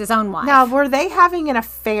divorced his own wife. Now, were they having an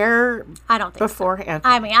affair? I don't think beforehand? So.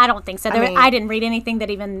 I mean, I don't think so. I didn't read anything that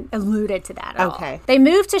even alluded to that at all. Okay. They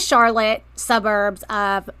moved to Charlotte, suburbs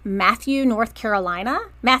of Matthews, North Carolina.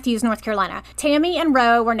 Tammy and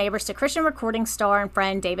Roe were neighbors to Christian recording star and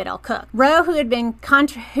friend David L. Cook. Roe, who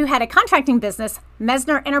had a contracting business,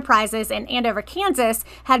 Messner Enterprises in Andover, Kansas,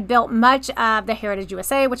 had built much of the Heritage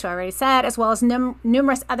USA, which I already said, as well as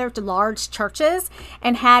numerous other large churches,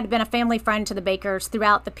 and had been a family friend to the Bakkers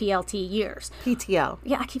throughout the PLT years. PTL.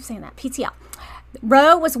 Yeah, I keep saying that. PTL.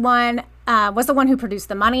 Roe was one was the one who produced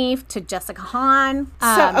the money to Jessica Hahn.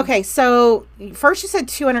 So first you said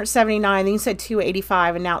 279, then you said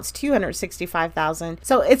 285, and now it's 265,000.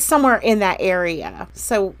 So it's somewhere in that area.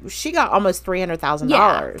 So she got almost $300,000.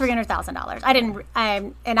 Yeah, $300,000.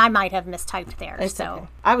 I might have mistyped there. Okay.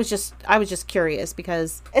 I was just curious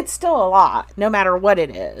because it's still a lot, no matter what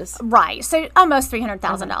it is. Right. So almost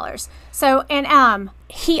 $300,000. So, and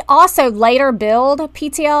he also later billed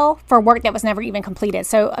PTL for work that was never even completed.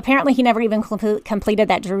 So apparently he never even completed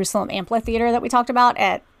that Jerusalem amphitheater that we talked about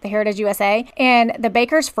at the Heritage USA. In the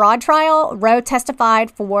Bakker's fraud trial, Rowe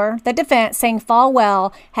testified for the defense, saying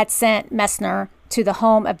Falwell had sent Messner to the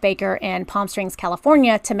home of Bakker in Palm Springs,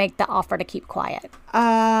 California, to make the offer to keep quiet.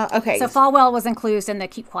 Okay. So Falwell was included in the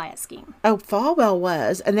keep quiet scheme. Oh, Falwell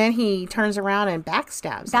was, and then he turns around and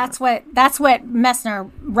backstabs him. That's what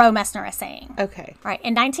Rowe Messner is saying. Okay. Right.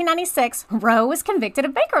 In 1996, Rowe was convicted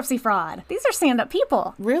of bankruptcy fraud. These are stand-up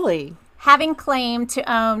people. Really? Having claimed to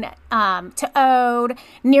owe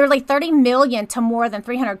nearly $30 million to more than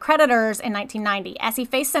 300 creditors in 1990. As he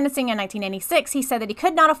faced sentencing in 1986, he said that he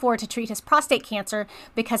could not afford to treat his prostate cancer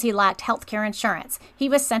because he lacked health care insurance. He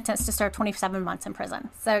was sentenced to serve 27 months in prison.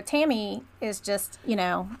 So Tammy is just,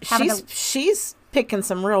 she's picking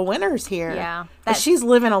some real winners here. Yeah. But she's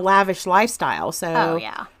living a lavish lifestyle, so oh,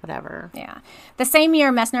 yeah. Whatever. Yeah. The same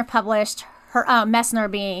year, Messner published her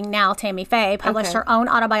Messner, being now Tammy Faye, published her own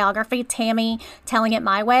autobiography, Tammy Telling It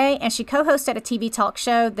My Way, and she co-hosted a TV talk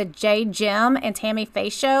show, The Jim and Tammy Faye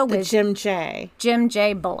Show, with Jim J.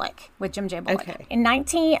 Bullock. Okay.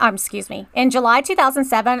 In July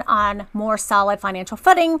 2007, on more solid financial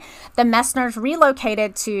footing, the Messners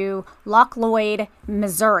relocated to Loch Lloyd,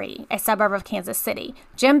 Missouri, a suburb of Kansas City.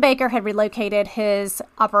 Jim Bakker had relocated his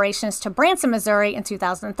operations to Branson, Missouri in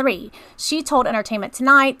 2003. She told Entertainment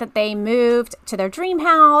Tonight that they moved to their dream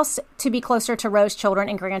house to be closer to Rowe's children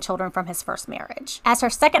and grandchildren from his first marriage. As her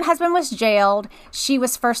second husband was jailed, she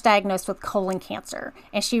was first diagnosed with colon cancer,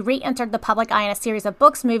 and she re-entered the public eye in a series of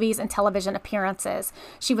books, movies, and television appearances.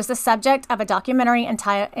 She was the subject of a documentary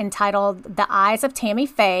entitled The Eyes of Tammy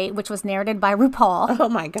Faye, which was narrated by RuPaul. Oh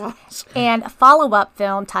my gosh. And a follow-up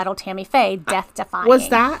film titled Tammy Faye, Death Defying. Was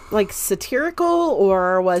that like satirical,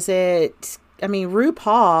 or was it... I mean,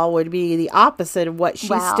 RuPaul would be the opposite of what she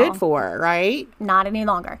stood for, right? Not any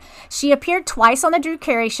longer. She appeared twice on The Drew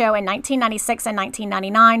Carey Show in 1996 and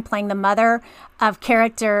 1999, playing the mother of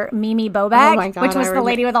character Mimi Bobek, which was the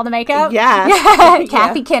lady with all the makeup. Yeah.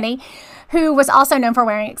 Kathy Kinney, who was also known for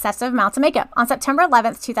wearing excessive amounts of makeup. On September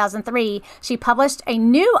 11th, 2003, she published a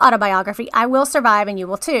new autobiography, I Will Survive and You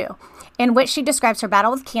Will Too, in which she describes her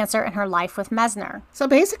battle with cancer and her life with Messner. So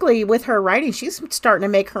basically, with her writing, she's starting to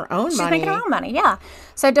make her own money. She's making her own money, yeah.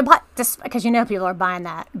 So, because people are buying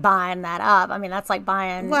that up. I mean, that's like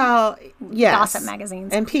buying gossip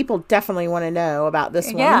magazines. And people definitely want to know about this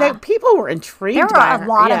one. Yeah. People were intrigued by her. There were a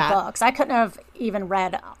lot of books. I couldn't have even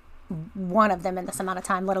read one of them in this amount of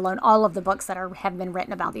time, let alone all of the books that have been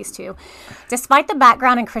written about these two. Despite the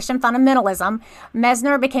background in Christian fundamentalism,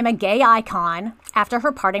 Messner became a gay icon after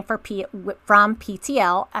her parting from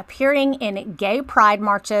PTL, appearing in gay pride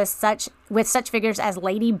marches with such figures as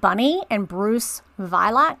Lady Bunny and Bruce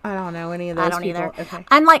Vilac. I don't know any of those people. I don't either. Okay.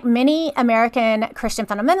 Unlike many American Christian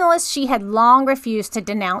fundamentalists, she had long refused to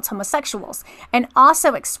denounce homosexuals and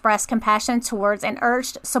also expressed compassion towards and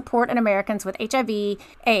urged support in Americans with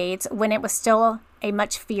HIV/AIDS when it was still a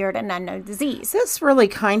much feared and unknown disease. This really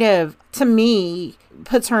kind of, to me,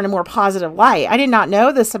 puts her in a more positive light. I did not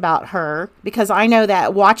know this about her because I know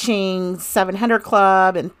that watching 700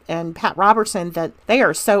 Club and Pat Robertson, that they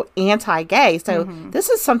are so anti-gay. So this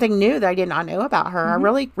is something new that I did not know about her. I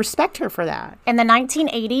really respect her for that. In the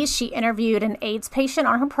 1980s, she interviewed an AIDS patient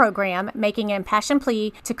on her program, making an impassioned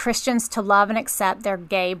plea to Christians to love and accept their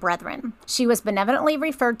gay brethren. She was benevolently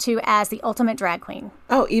referred to as the ultimate drag queen.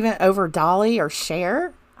 Oh, even over Dolly or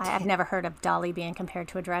Cher? I've never heard of Dolly being compared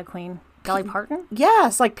to a drag queen. Dolly Parton?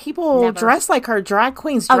 Yes, like people dress like her. Drag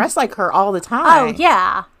queens dress like her all the time. Oh,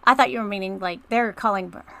 yeah. I thought you were meaning like they're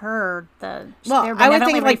calling her the... Well, I would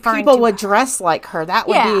think like people would dress like her. That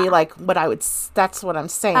would be like what I would... That's what I'm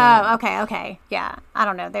saying. Oh, okay. Yeah. I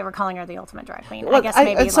don't know. They were calling her the ultimate drag queen. Well, I guess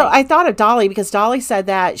maybe So I thought of Dolly because Dolly said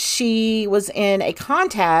that she was in a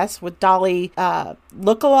contest with Dolly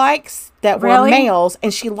lookalikes that were males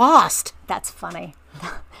and she lost. That's funny.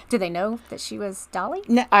 Do they know that she was Dolly?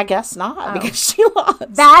 No, I guess not, because she lost.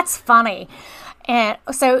 That's funny. And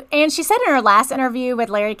she said in her last interview with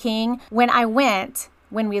Larry King,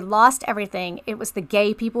 when we lost everything, it was the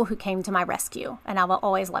gay people who came to my rescue, and I will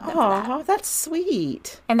always love them for that. Oh, that's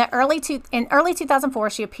sweet. In early 2004,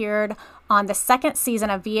 she appeared on the second season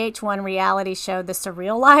of VH1 reality show The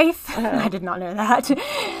Surreal Life. I did not know that.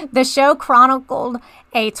 The show chronicled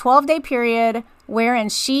a 12-day period wherein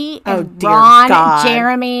she and Ron,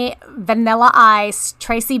 Jeremy, Vanilla Ice,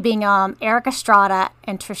 Tracy Bingham, Eric Estrada,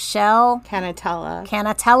 and Trishelle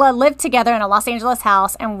Canatella lived together in a Los Angeles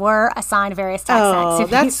house and were assigned various tax activities.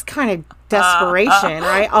 That's kind of desperation,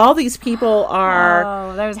 right? All these people are...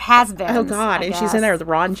 Oh, there's has-beens. Oh, God. And she's in there with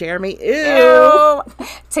Ron Jeremy. Ew.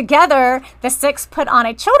 Together, the six put on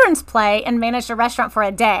a children's play and managed a restaurant for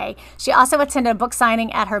a day. She also attended a book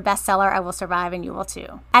signing at her bestseller, I Will Survive and You Will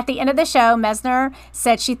Too. At the end of the show, Mesner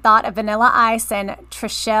said she thought of Vanilla Ice and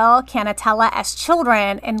Trishelle Canatella as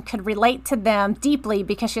children and could relate to them deeply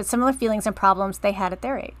because she had similar feelings and problems they had at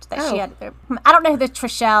their age. She had. I don't know who the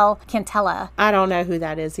Trishelle Canatella. I don't know who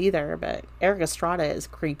that is either, but Eric Estrada is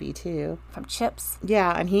creepy too. From Chips.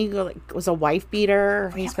 Yeah, and he was a wife beater.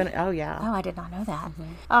 Really? He's been. Oh yeah. Oh, I did not know that. Mm-hmm.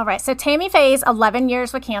 All right. So Tammy Faye's 11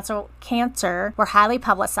 years with cancer were highly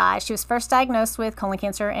publicized. She was first diagnosed with colon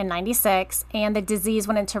cancer in '96, and the disease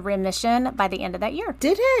went into remission by the end of that year.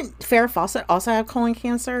 Didn't Farrah Fawcett also have colon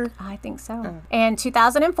cancer? I think so. In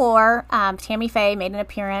 2004, Tammy Faye made an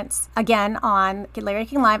appearance again on Larry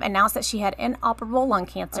King Live, announced that she had inoperable lung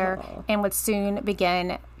cancer and would soon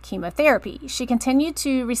begin chemotherapy. She continued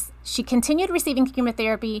receiving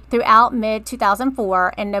chemotherapy throughout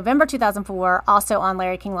mid-2004. In November 2004, also on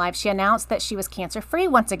Larry King Live, she announced that she was cancer-free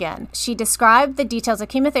once again. She described the details of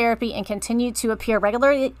chemotherapy and continued to appear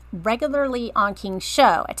regularly on King's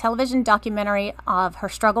show. A television documentary of her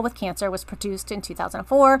struggle with cancer was produced in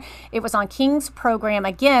 2004. It was on King's program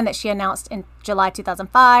again that she announced in July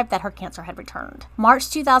 2005 that her cancer had returned. March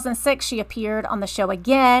 2006, she appeared on the show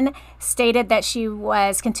again, stated that she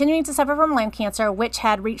was continuing to suffer from lung cancer, which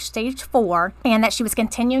had reached stage 4, and that she was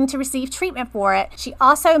continuing to receive treatment for it. She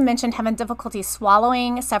also mentioned having difficulty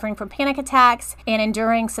swallowing, suffering from panic attacks, and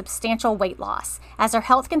enduring substantial weight loss. As her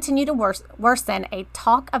health continued to worsen, a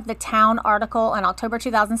Talk of the Town article in October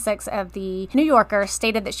 2006 of the New Yorker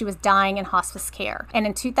stated that she was dying in hospice care. And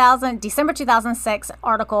in December 2006, an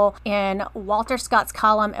article in Walter Scott's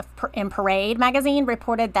column in Parade magazine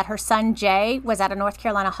reported that her son Jay was at a North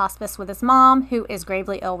Carolina hospice with his mom, who is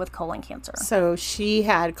gravely ill with colon cancer. So she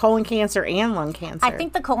had colon cancer and lung cancer. I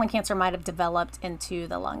think the colon cancer might have developed into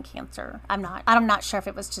the lung cancer. I'm not sure if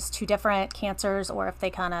it was just two different cancers or if they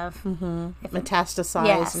kind of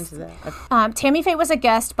metastasized into that. Tammy Faye was a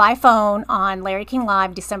guest by phone on Larry King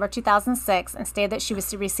Live December 2006 and stated that she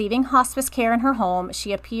was receiving hospice care in her home.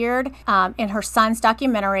 She appeared in her son's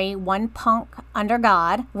documentary One Punk Under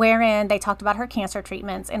God, wherein they talked about her cancer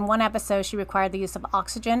treatments. In one episode, she required the use of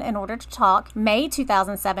oxygen in order to talk. May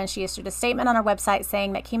 2007, she issued a statement on her website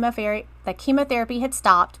saying that chemotherapy had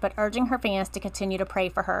stopped, but urging her fans to continue to pray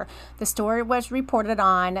for her. The story was reported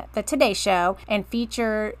on the Today Show and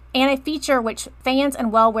a feature which fans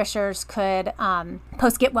and well-wishers could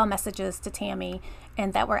post get well messages to Tammy,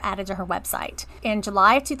 and that were added to her website. In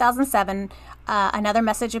July of 2007, another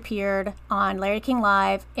message appeared on Larry King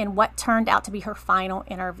Live in what turned out to be her final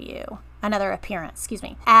interview. Another appearance, excuse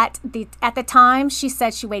me. At the time, she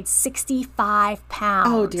said she weighed 65 pounds.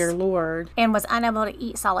 Oh, dear Lord. And was unable to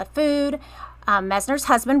eat solid food. Mesner's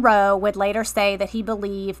husband, Roe, would later say that he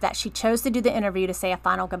believed that she chose to do the interview to say a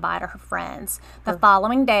final goodbye to her friends.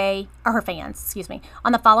 Her fans, excuse me.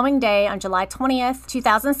 On the following day, on July 20th,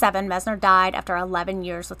 2007, Mesner died after 11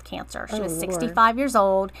 years with cancer. She was 65 years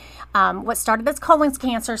old. What started as colon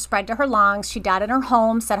cancer spread to her lungs. She died in her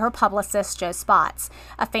home, said her publicist, Joe Spots.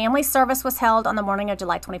 A family service was held on the morning of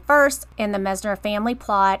July 21st in the Mesner family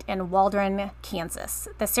plot in Waldron, Kansas.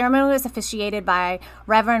 The ceremony was officiated by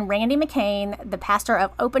Reverend Randy McCain, the pastor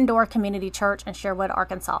of Open Door Community Church in Sherwood,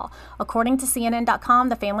 Arkansas. According to CNN.com,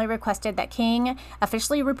 the family requested that King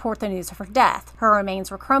officially report the news of her death. Her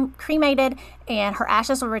remains were cremated, and her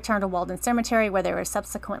ashes were returned to Walden Cemetery, where they were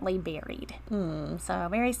subsequently buried. So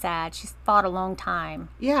very sad. She's fought a long time.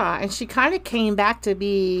 Yeah, and she kind of came back to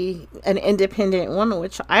be an independent woman,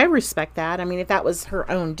 which I respect that. I mean, if that was her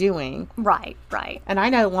own doing. Right. And I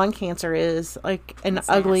know lung cancer is like it's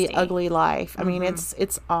ugly, nasty. Ugly life. I mean,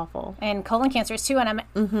 it's awful. And colon cancer too, and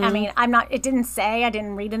I mean, I'm not. It didn't say. I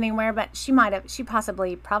didn't read anywhere, but she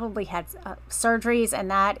probably had surgeries, and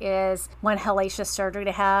that is one hellacious surgery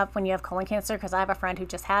to have when you have colon cancer. Because I have a friend who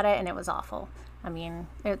just had it, and it was awful. I mean,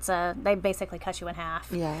 they basically cut you in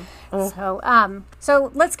half. Yeah.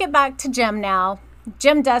 So let's get back to Jim now.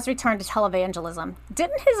 Jim does return to televangelism.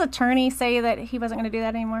 Didn't his attorney say that he wasn't going to do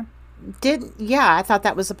that anymore? I thought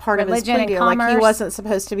that was a part religion of his plea deal. Like he wasn't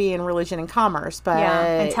supposed to be in religion and commerce, but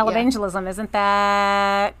and televangelism, isn't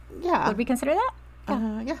that? Yeah. Would we consider that?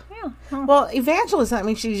 Yeah. Yeah. Well, evangelism, that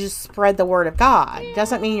means you just spread the word of God.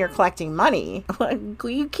 Doesn't mean you're collecting money.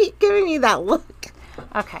 You keep giving me that look.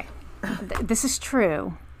 Okay. This is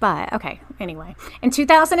true. But, okay, anyway. In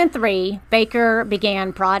 2003, Bakker began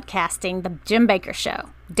broadcasting The Jim Bakker Show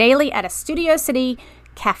daily at a Studio City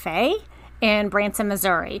cafe in Branson,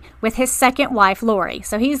 Missouri, with his second wife, Lori.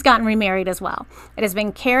 So he's gotten remarried as well. It has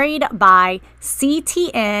been carried by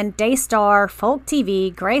CTN, Daystar, Folk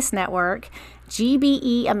TV, Grace Network,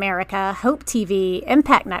 GBE America, Hope TV,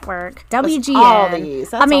 Impact Network, WGN. All these.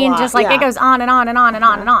 That's I mean, a lot. just like Yeah. it goes on and on and on and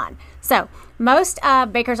on and on. So most of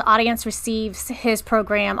Bakker's audience receives his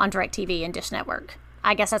program on DirecTV and Dish Network.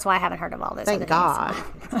 I guess that's why I haven't heard of all this. Thank God.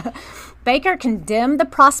 Bakker condemned the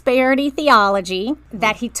prosperity theology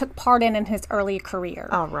that he took part in his early career.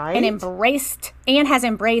 All right. And has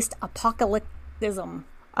embraced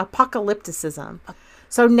apocalypticism.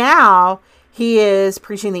 So now he is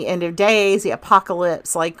preaching the end of days, the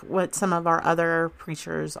apocalypse, like what some of our other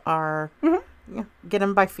preachers are. Yeah, get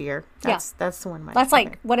them by fear. That's the one way. That's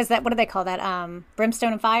like, what is that? What do they call that?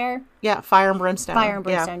 Brimstone and fire? Yeah, fire and brimstone. Fire and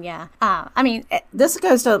brimstone, yeah. I mean, this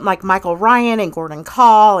goes to like Michael Ryan and Gordon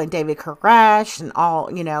Call and David Koresh and all,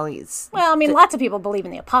 he's... well, I mean, lots of people believe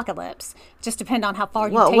in the apocalypse. Just depend on how far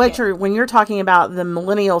you take it. When you're talking about the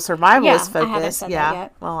millennial survivalist I haven't focus, said that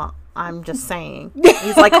yet. Well, I'm just saying.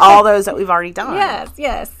 He's like all those that we've already done.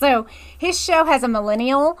 Yes. So his show has a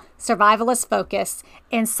millennial survivalist focus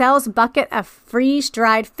and sells bucket of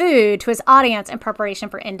freeze-dried food to his audience in preparation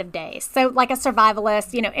for end of days. So like a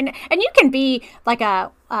survivalist, and you can be like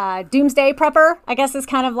a doomsday prepper, I guess is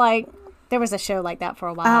kind of like, there was a show like that for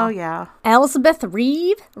a while. Oh, yeah. Elizabeth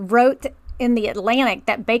Reeve wrote in The Atlantic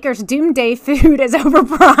that Bakker's doomsday food is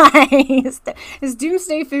overpriced. His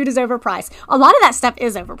doomsday food is overpriced. A lot of that stuff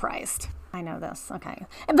is overpriced. I know this. Okay.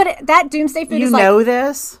 But that doomsday food is like... You know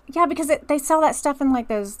this? Yeah, because they sell that stuff in like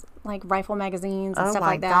those like rifle magazines and stuff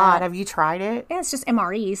like that. Oh my God. Have you tried it? Yeah, it's just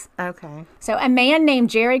MREs. Okay. So a man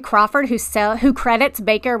named Jerry Crawford, who credits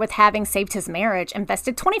Bakker with having saved his marriage,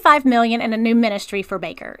 invested $25 million in a new ministry for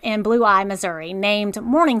Bakker in Blue Eye, Missouri, named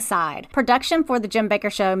Morningside. Production for the Jim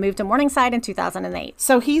Bakker Show moved to Morningside in 2008.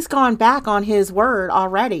 So he's gone back on his word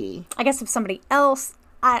already. I guess if somebody else...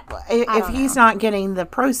 if he's not getting the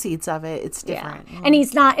proceeds of it, it's different. Yeah. And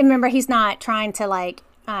he's not trying to like,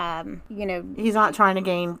 he's not trying to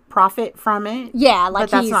gain profit from it. Yeah, like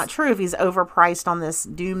but that's not true if he's overpriced on this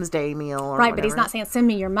doomsday meal or right. whatever. But he's not saying send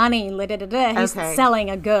me your money. He's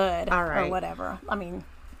selling a good or whatever. I mean,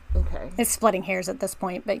 okay, it's splitting hairs at this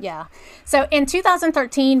point, but yeah. So in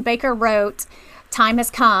 2013, Bakker wrote, "Time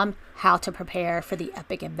has come. How to prepare for the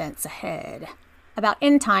epic events ahead." About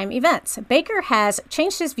end-time events. Bakker has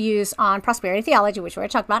changed his views on prosperity theology, which we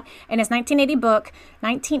already talked about. In his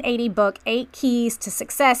 1980 book, 8 Keys to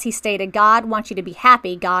Success, he stated, God wants you to be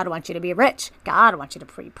happy. God wants you to be rich. God wants you to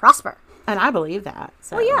prosper. And I believe that.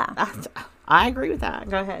 So well, yeah. I agree with that.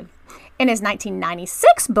 Go ahead. In his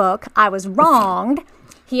 1996 book, I Was Wronged,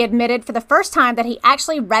 he admitted for the first time that he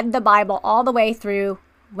actually read the Bible all the way through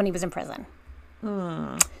when he was in prison.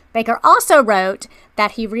 Bakker also wrote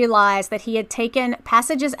that he realized that he had taken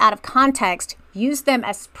passages out of context, used them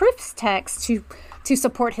as proof text to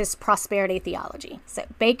support his prosperity theology. So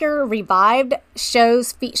Bakker revived show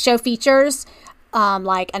features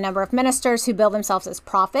like a number of ministers who bill themselves as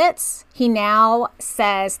prophets. He now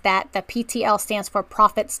says that the PTL stands for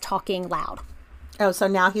Prophets Talking Loud. Oh, so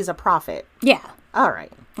now he's a prophet. Yeah. All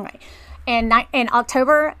right. In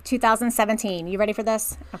October 2017, you ready for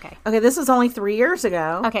this? Okay, this was only 3 years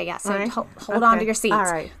ago. Okay, yeah, so right. hold on to your seats. All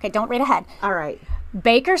right. Okay, don't read ahead. All right.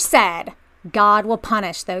 Bakker said, God will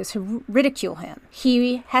punish those who ridicule him.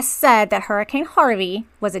 He has said that Hurricane Harvey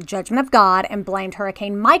was a judgment of God and blamed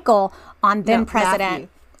Hurricane Michael on then President. Matthew.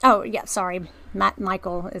 Oh, yeah, sorry.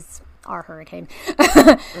 Michael is our hurricane.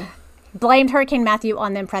 Blamed Hurricane Matthew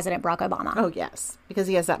on then President Barack Obama. Oh, yes, because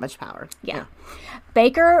he has that much power. Yeah.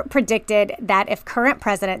 Bakker predicted that if current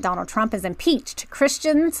President Donald Trump is impeached,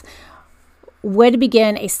 Christians would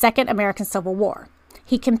begin a second American Civil War.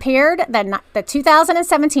 He compared the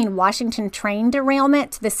 2017 Washington train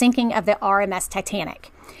derailment to the sinking of the RMS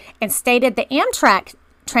Titanic and stated the Amtrak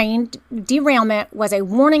train derailment was a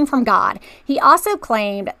warning from God. He also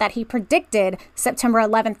claimed that he predicted September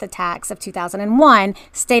 11th attacks of 2001,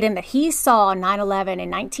 stating that he saw 9/11 in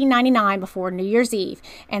 1999 before New Year's Eve,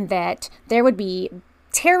 and that there would be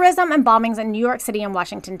terrorism and bombings in New York City and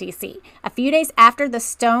Washington, D.C. A few days after the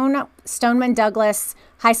Stoneman Douglas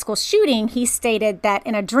High School shooting, he stated that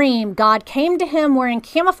in a dream, God came to him wearing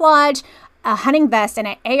camouflage a hunting vest and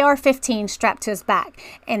an AR-15 strapped to his back,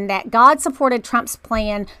 and that God supported Trump's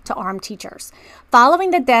plan to arm teachers.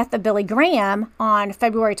 Following the death of Billy Graham on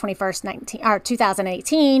February 21st,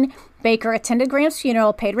 2018, Bakker attended Graham's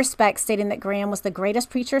funeral, paid respects, stating that Graham was the greatest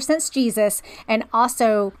preacher since Jesus, and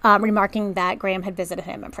also remarking that Graham had visited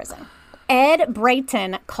him in prison. Ed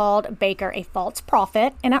Brayton called Bakker a false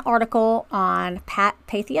prophet in an article on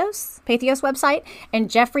Patheos website, and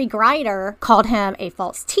Jeffrey Grider called him a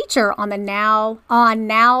false teacher on Now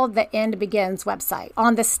the End Begins website.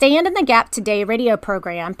 On the Stand in the Gap Today radio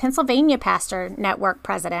program, Pennsylvania Pastor Network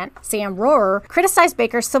President Sam Rohrer criticized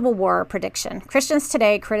Bakker's Civil War prediction. Christian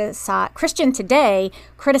Today criticized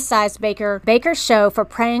Bakker's show for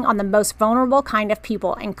preying on the most vulnerable kind of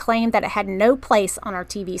people and claimed that it had no place on our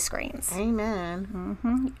TV screens. Amen.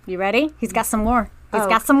 Mm-hmm. You ready? He's got some more. He's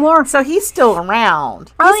got some more. So he's still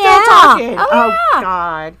around. He's still talking. Oh, yeah.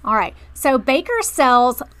 God. All right. So Bakker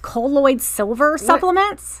sells colloid silver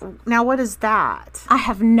supplements. Now, what is that? I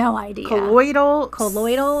have no idea. Colloidal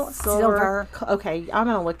silver. Okay, I'm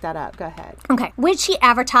going to look that up. Go ahead. Okay. Which he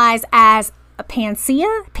advertised as a panacea?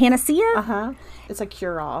 Uh-huh. It's a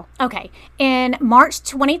cure-all. Okay. In March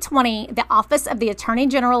 2020, the Office of the Attorney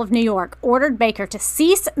General of New York ordered Bakker to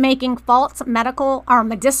cease making false medical or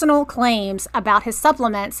medicinal claims about his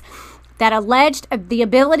supplements that alleged the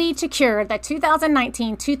ability to cure the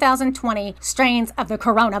 2019-2020 strains of the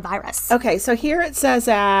coronavirus. Okay, so here it says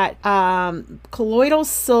that colloidal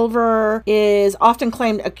silver is often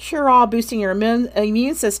claimed a cure-all, boosting your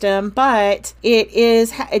immune system, but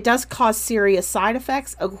it does cause serious side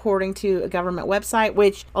effects, according to a government website,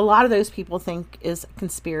 which a lot of those people think is a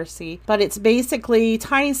conspiracy. But it's basically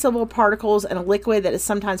tiny silver particles in a liquid that is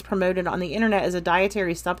sometimes promoted on the internet as a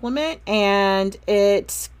dietary supplement, and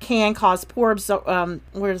it can cause poor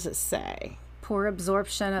where does it say? Poor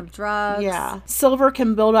absorption of drugs. Yeah. Silver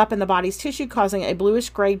can build up in the body's tissue, causing a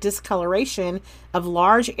bluish-gray discoloration of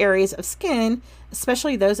large areas of skin,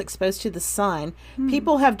 especially those exposed to the sun.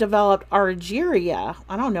 People have developed argyria.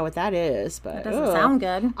 I don't know what that is, but it doesn't sound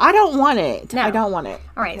good. I don't want it. No. I don't want it.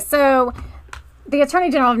 All right. So the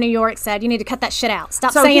Attorney General of New York said you need to cut that shit out.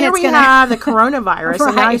 Stop saying it's going to... So here we have the coronavirus, right.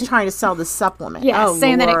 and now he's trying to sell the supplement. Yes,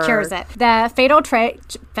 saying that it cures it. The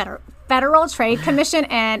Federal Trade Commission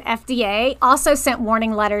and FDA also sent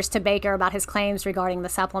warning letters to Bakker about his claims regarding the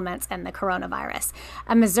supplements and the coronavirus.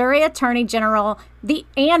 Missouri Attorney General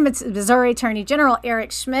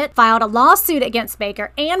Eric Schmidt filed a lawsuit against Bakker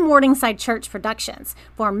and Morningside Church Productions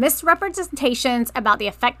for misrepresentations about the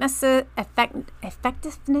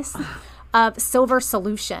effectiveness of silver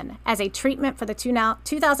solution as a treatment for the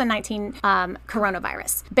 2019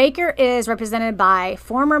 coronavirus. Bakker is represented by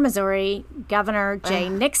former Missouri Governor Jay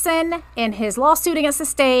Nixon in his lawsuit against the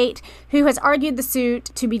state, who has argued the suit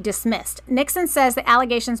to be dismissed. Nixon says the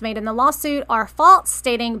allegations made in the lawsuit are false,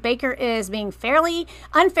 stating Bakker is being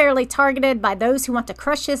unfairly targeted by those who want to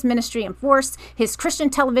crush his ministry and force his Christian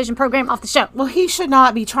television program off the show. Well, he should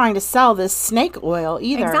not be trying to sell this snake oil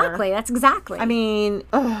either. Exactly. That's exactly. I mean,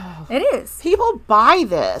 it is. People buy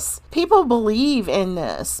this. People believe in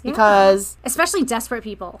this because... Especially desperate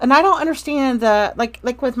people. And I don't understand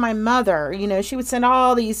like with my mother, she would send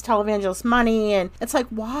all these televangelists money, and it's like,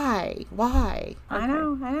 why? Okay. I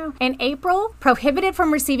know. In April, prohibited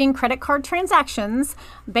from receiving credit card transactions,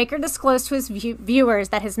 Bakker disclosed to his viewers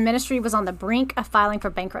that his ministry was on the brink of filing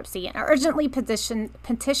for bankruptcy and urgently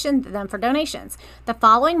petitioned them for donations. The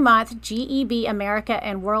following month, GEB America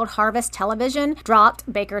and World Harvest Television dropped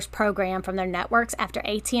Bakker's program from their networks after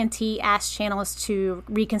AT&T asked channels to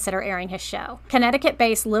reconsider airing his show.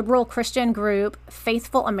 Connecticut-based liberal Christian group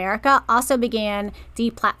Faithful America also began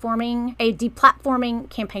a deplatforming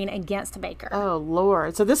campaign against Bakker. Oh,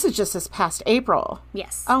 Lord. So this is just this past April.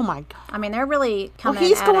 Yes. Oh, my God. I mean, they're really coming Well,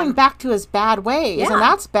 he's going back to his bad ways, and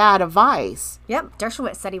that's bad advice. Yep.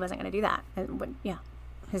 Dershowitz said he wasn't going to do that.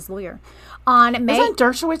 His lawyer. On May... Isn't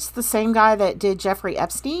Dershowitz the same guy that did Jeffrey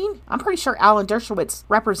Epstein? I'm pretty sure Alan Dershowitz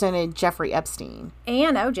represented Jeffrey Epstein.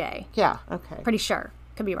 And OJ. Yeah, okay. Pretty sure.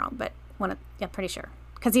 Could be wrong, but pretty sure.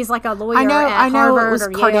 Because he's like a lawyer I know Harvard it was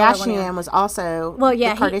or Kardashian Yale was also... Well,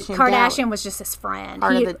 yeah, Kardashian was just his friend.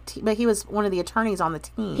 But he was one of the attorneys on the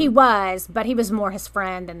team. He was, but he was more his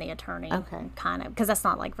friend than the attorney. Okay. Kind of, because that's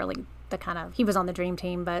not like really he was on the dream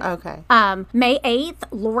team. But Okay. May 8th,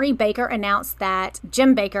 Lori Bakker announced that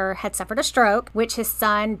Jim Bakker had suffered a stroke, which his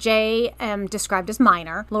son Jay described as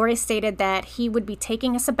minor. Lori stated that he would be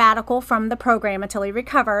taking a sabbatical from the program until he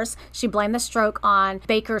recovers. She blamed the stroke on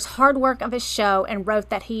Bakker's hard work of his show and wrote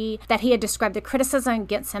that he had described the criticism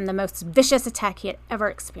against him the most vicious attack he had ever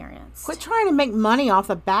experienced. Quit trying to make money off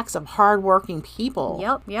the backs of hardworking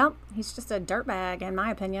people. Yep. He's just a dirtbag, in my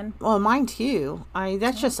opinion. Well, mine too.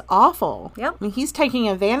 That's just awful. Yep. I mean, he's taking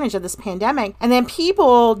advantage of this pandemic, and then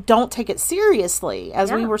people don't take it seriously.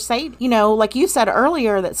 As we were saying, like you said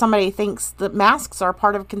earlier, that somebody thinks that masks are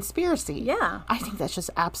part of a conspiracy. Yeah. I think that's just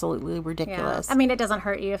absolutely ridiculous. Yeah. I mean, it doesn't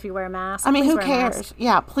hurt you if you wear a mask. I mean, Please who wear a cares? mask.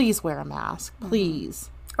 Yeah, please wear a mask. Please.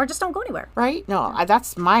 Or just don't go anywhere. Right? No,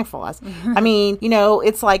 that's my fault. I mean,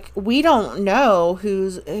 it's like we don't know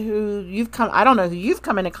who you've come. I don't know who you've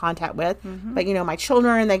come into contact with, but my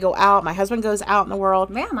children, they go out. My husband goes out in the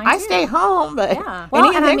world. Yeah, mine I too. stay home, but Well,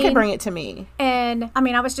 any of them can bring it to me. And I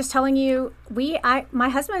mean, I was just telling you, my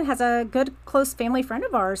husband has a good close family friend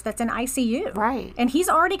of ours that's in ICU. Right. And he's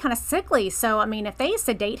already kind of sickly. So I mean, if they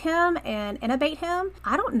sedate him and intubate him,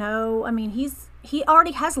 I don't know. I mean, he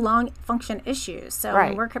already has lung function issues. So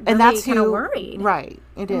Right. we're And that's kind of worried. Right.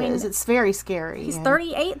 It is. It's very scary. He's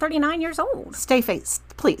 38, 39 years old.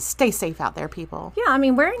 Please stay safe out there, people. Yeah, I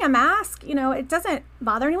mean, wearing a mask, it doesn't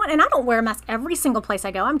bother anyone. And I don't wear a mask every single place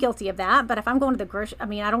I go. I'm guilty of that. But if I'm going to the grocery,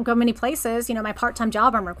 I don't go many places. My part-time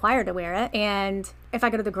job, I'm required to wear it. And if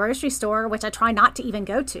I go to the grocery store, which I try not to even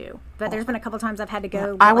go to, but there's been a couple times I've had to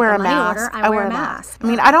go. I wear a money mask. Order, I wear a mask. I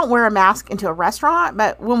mean, I don't wear a mask into a restaurant,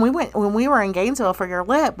 but when we were in Gainesville for your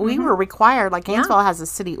lip, we were required. Like Gainesville has a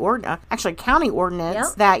city ordinance, actually county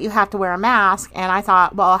ordinance, that you have to wear a mask. And I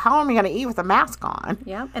thought, well, how am I going to eat with a mask on?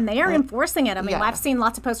 Yeah, and they are enforcing it. I mean, I've seen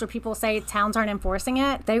lots of posts where people say towns aren't enforcing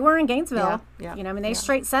it. They were in Gainesville. Yeah. They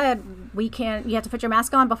straight said, you have to put your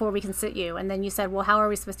mask on before we can sit you. And then you said, well, how are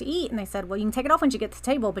we supposed to eat? And they said, well, you can take it off when you get to the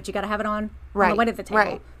table, but you got to have it on the way to the table.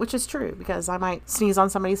 Right, which is true because I might sneeze on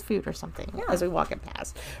somebody's food or something as we walk it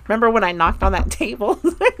past. Remember when I knocked on that table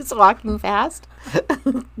I was walking past?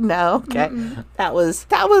 No, okay. That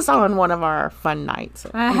was on one of our fun nights.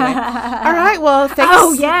 Anyway. All right, well, thanks.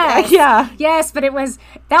 Oh, yes. Yeah. Yes, but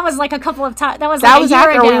that was like a couple of times. That was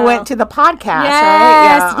after ago. we went to the podcast, yes,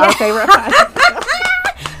 right? Yeah, our favorite podcast.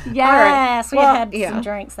 Yes, right. we had some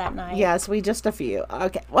drinks that night. Yes, just a few.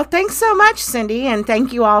 Okay. Well, thanks so much, Cindy, and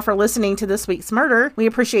thank you all for listening to this week's Murder. We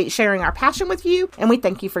appreciate sharing our passion with you, and we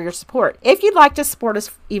thank you for your support. If you'd like to support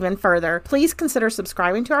us even further, please consider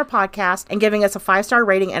subscribing to our podcast and giving us a 5-star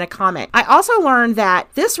rating and a comment. I also learned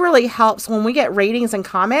that this really helps when we get ratings and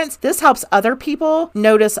comments. This helps other people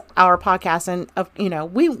notice our podcast, and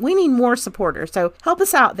we need more supporters. So help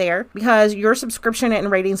us out there because your subscription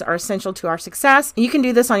and ratings are essential to our success. You can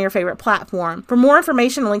do this on your favorite platform. For more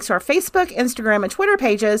information and links to our Facebook, Instagram, and Twitter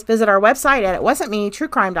pages, visit our website at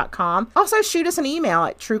itwasn'tme.truecrime.com. Also, shoot us an email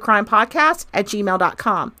at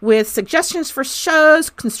truecrimepodcast@gmail.com with suggestions for shows,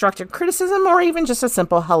 constructive criticism, or even just a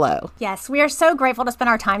simple hello. Yes, we are so grateful to spend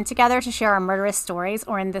our time together to share our murderous stories,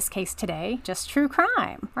 or in this case today, just true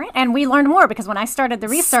crime, right? And we learned more because when I started the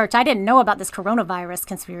research, I didn't know about this coronavirus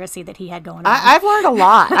conspiracy that he had going on. I've learned a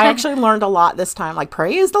lot. I actually learned a lot this time, like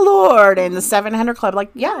praise the Lord and the 700 Club. Like,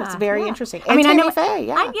 it's very interesting. And I know Faye,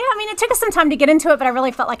 it took us some time to get into it, but I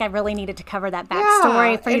really felt like I really needed to cover that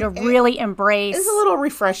backstory for you to really embrace. It's a little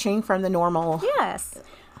refreshing from the normal. Yes.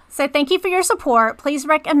 So thank you for your support. Please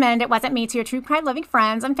recommend It Wasn't Me to your true crime loving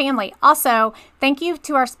friends and family. Also, thank you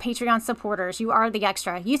to our Patreon supporters. You are the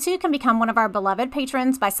extra. You too can become one of our beloved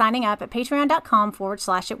patrons by signing up at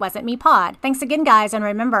patreon.com/itwasn'tmepod. Thanks again, guys. And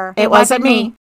remember, it wasn't me.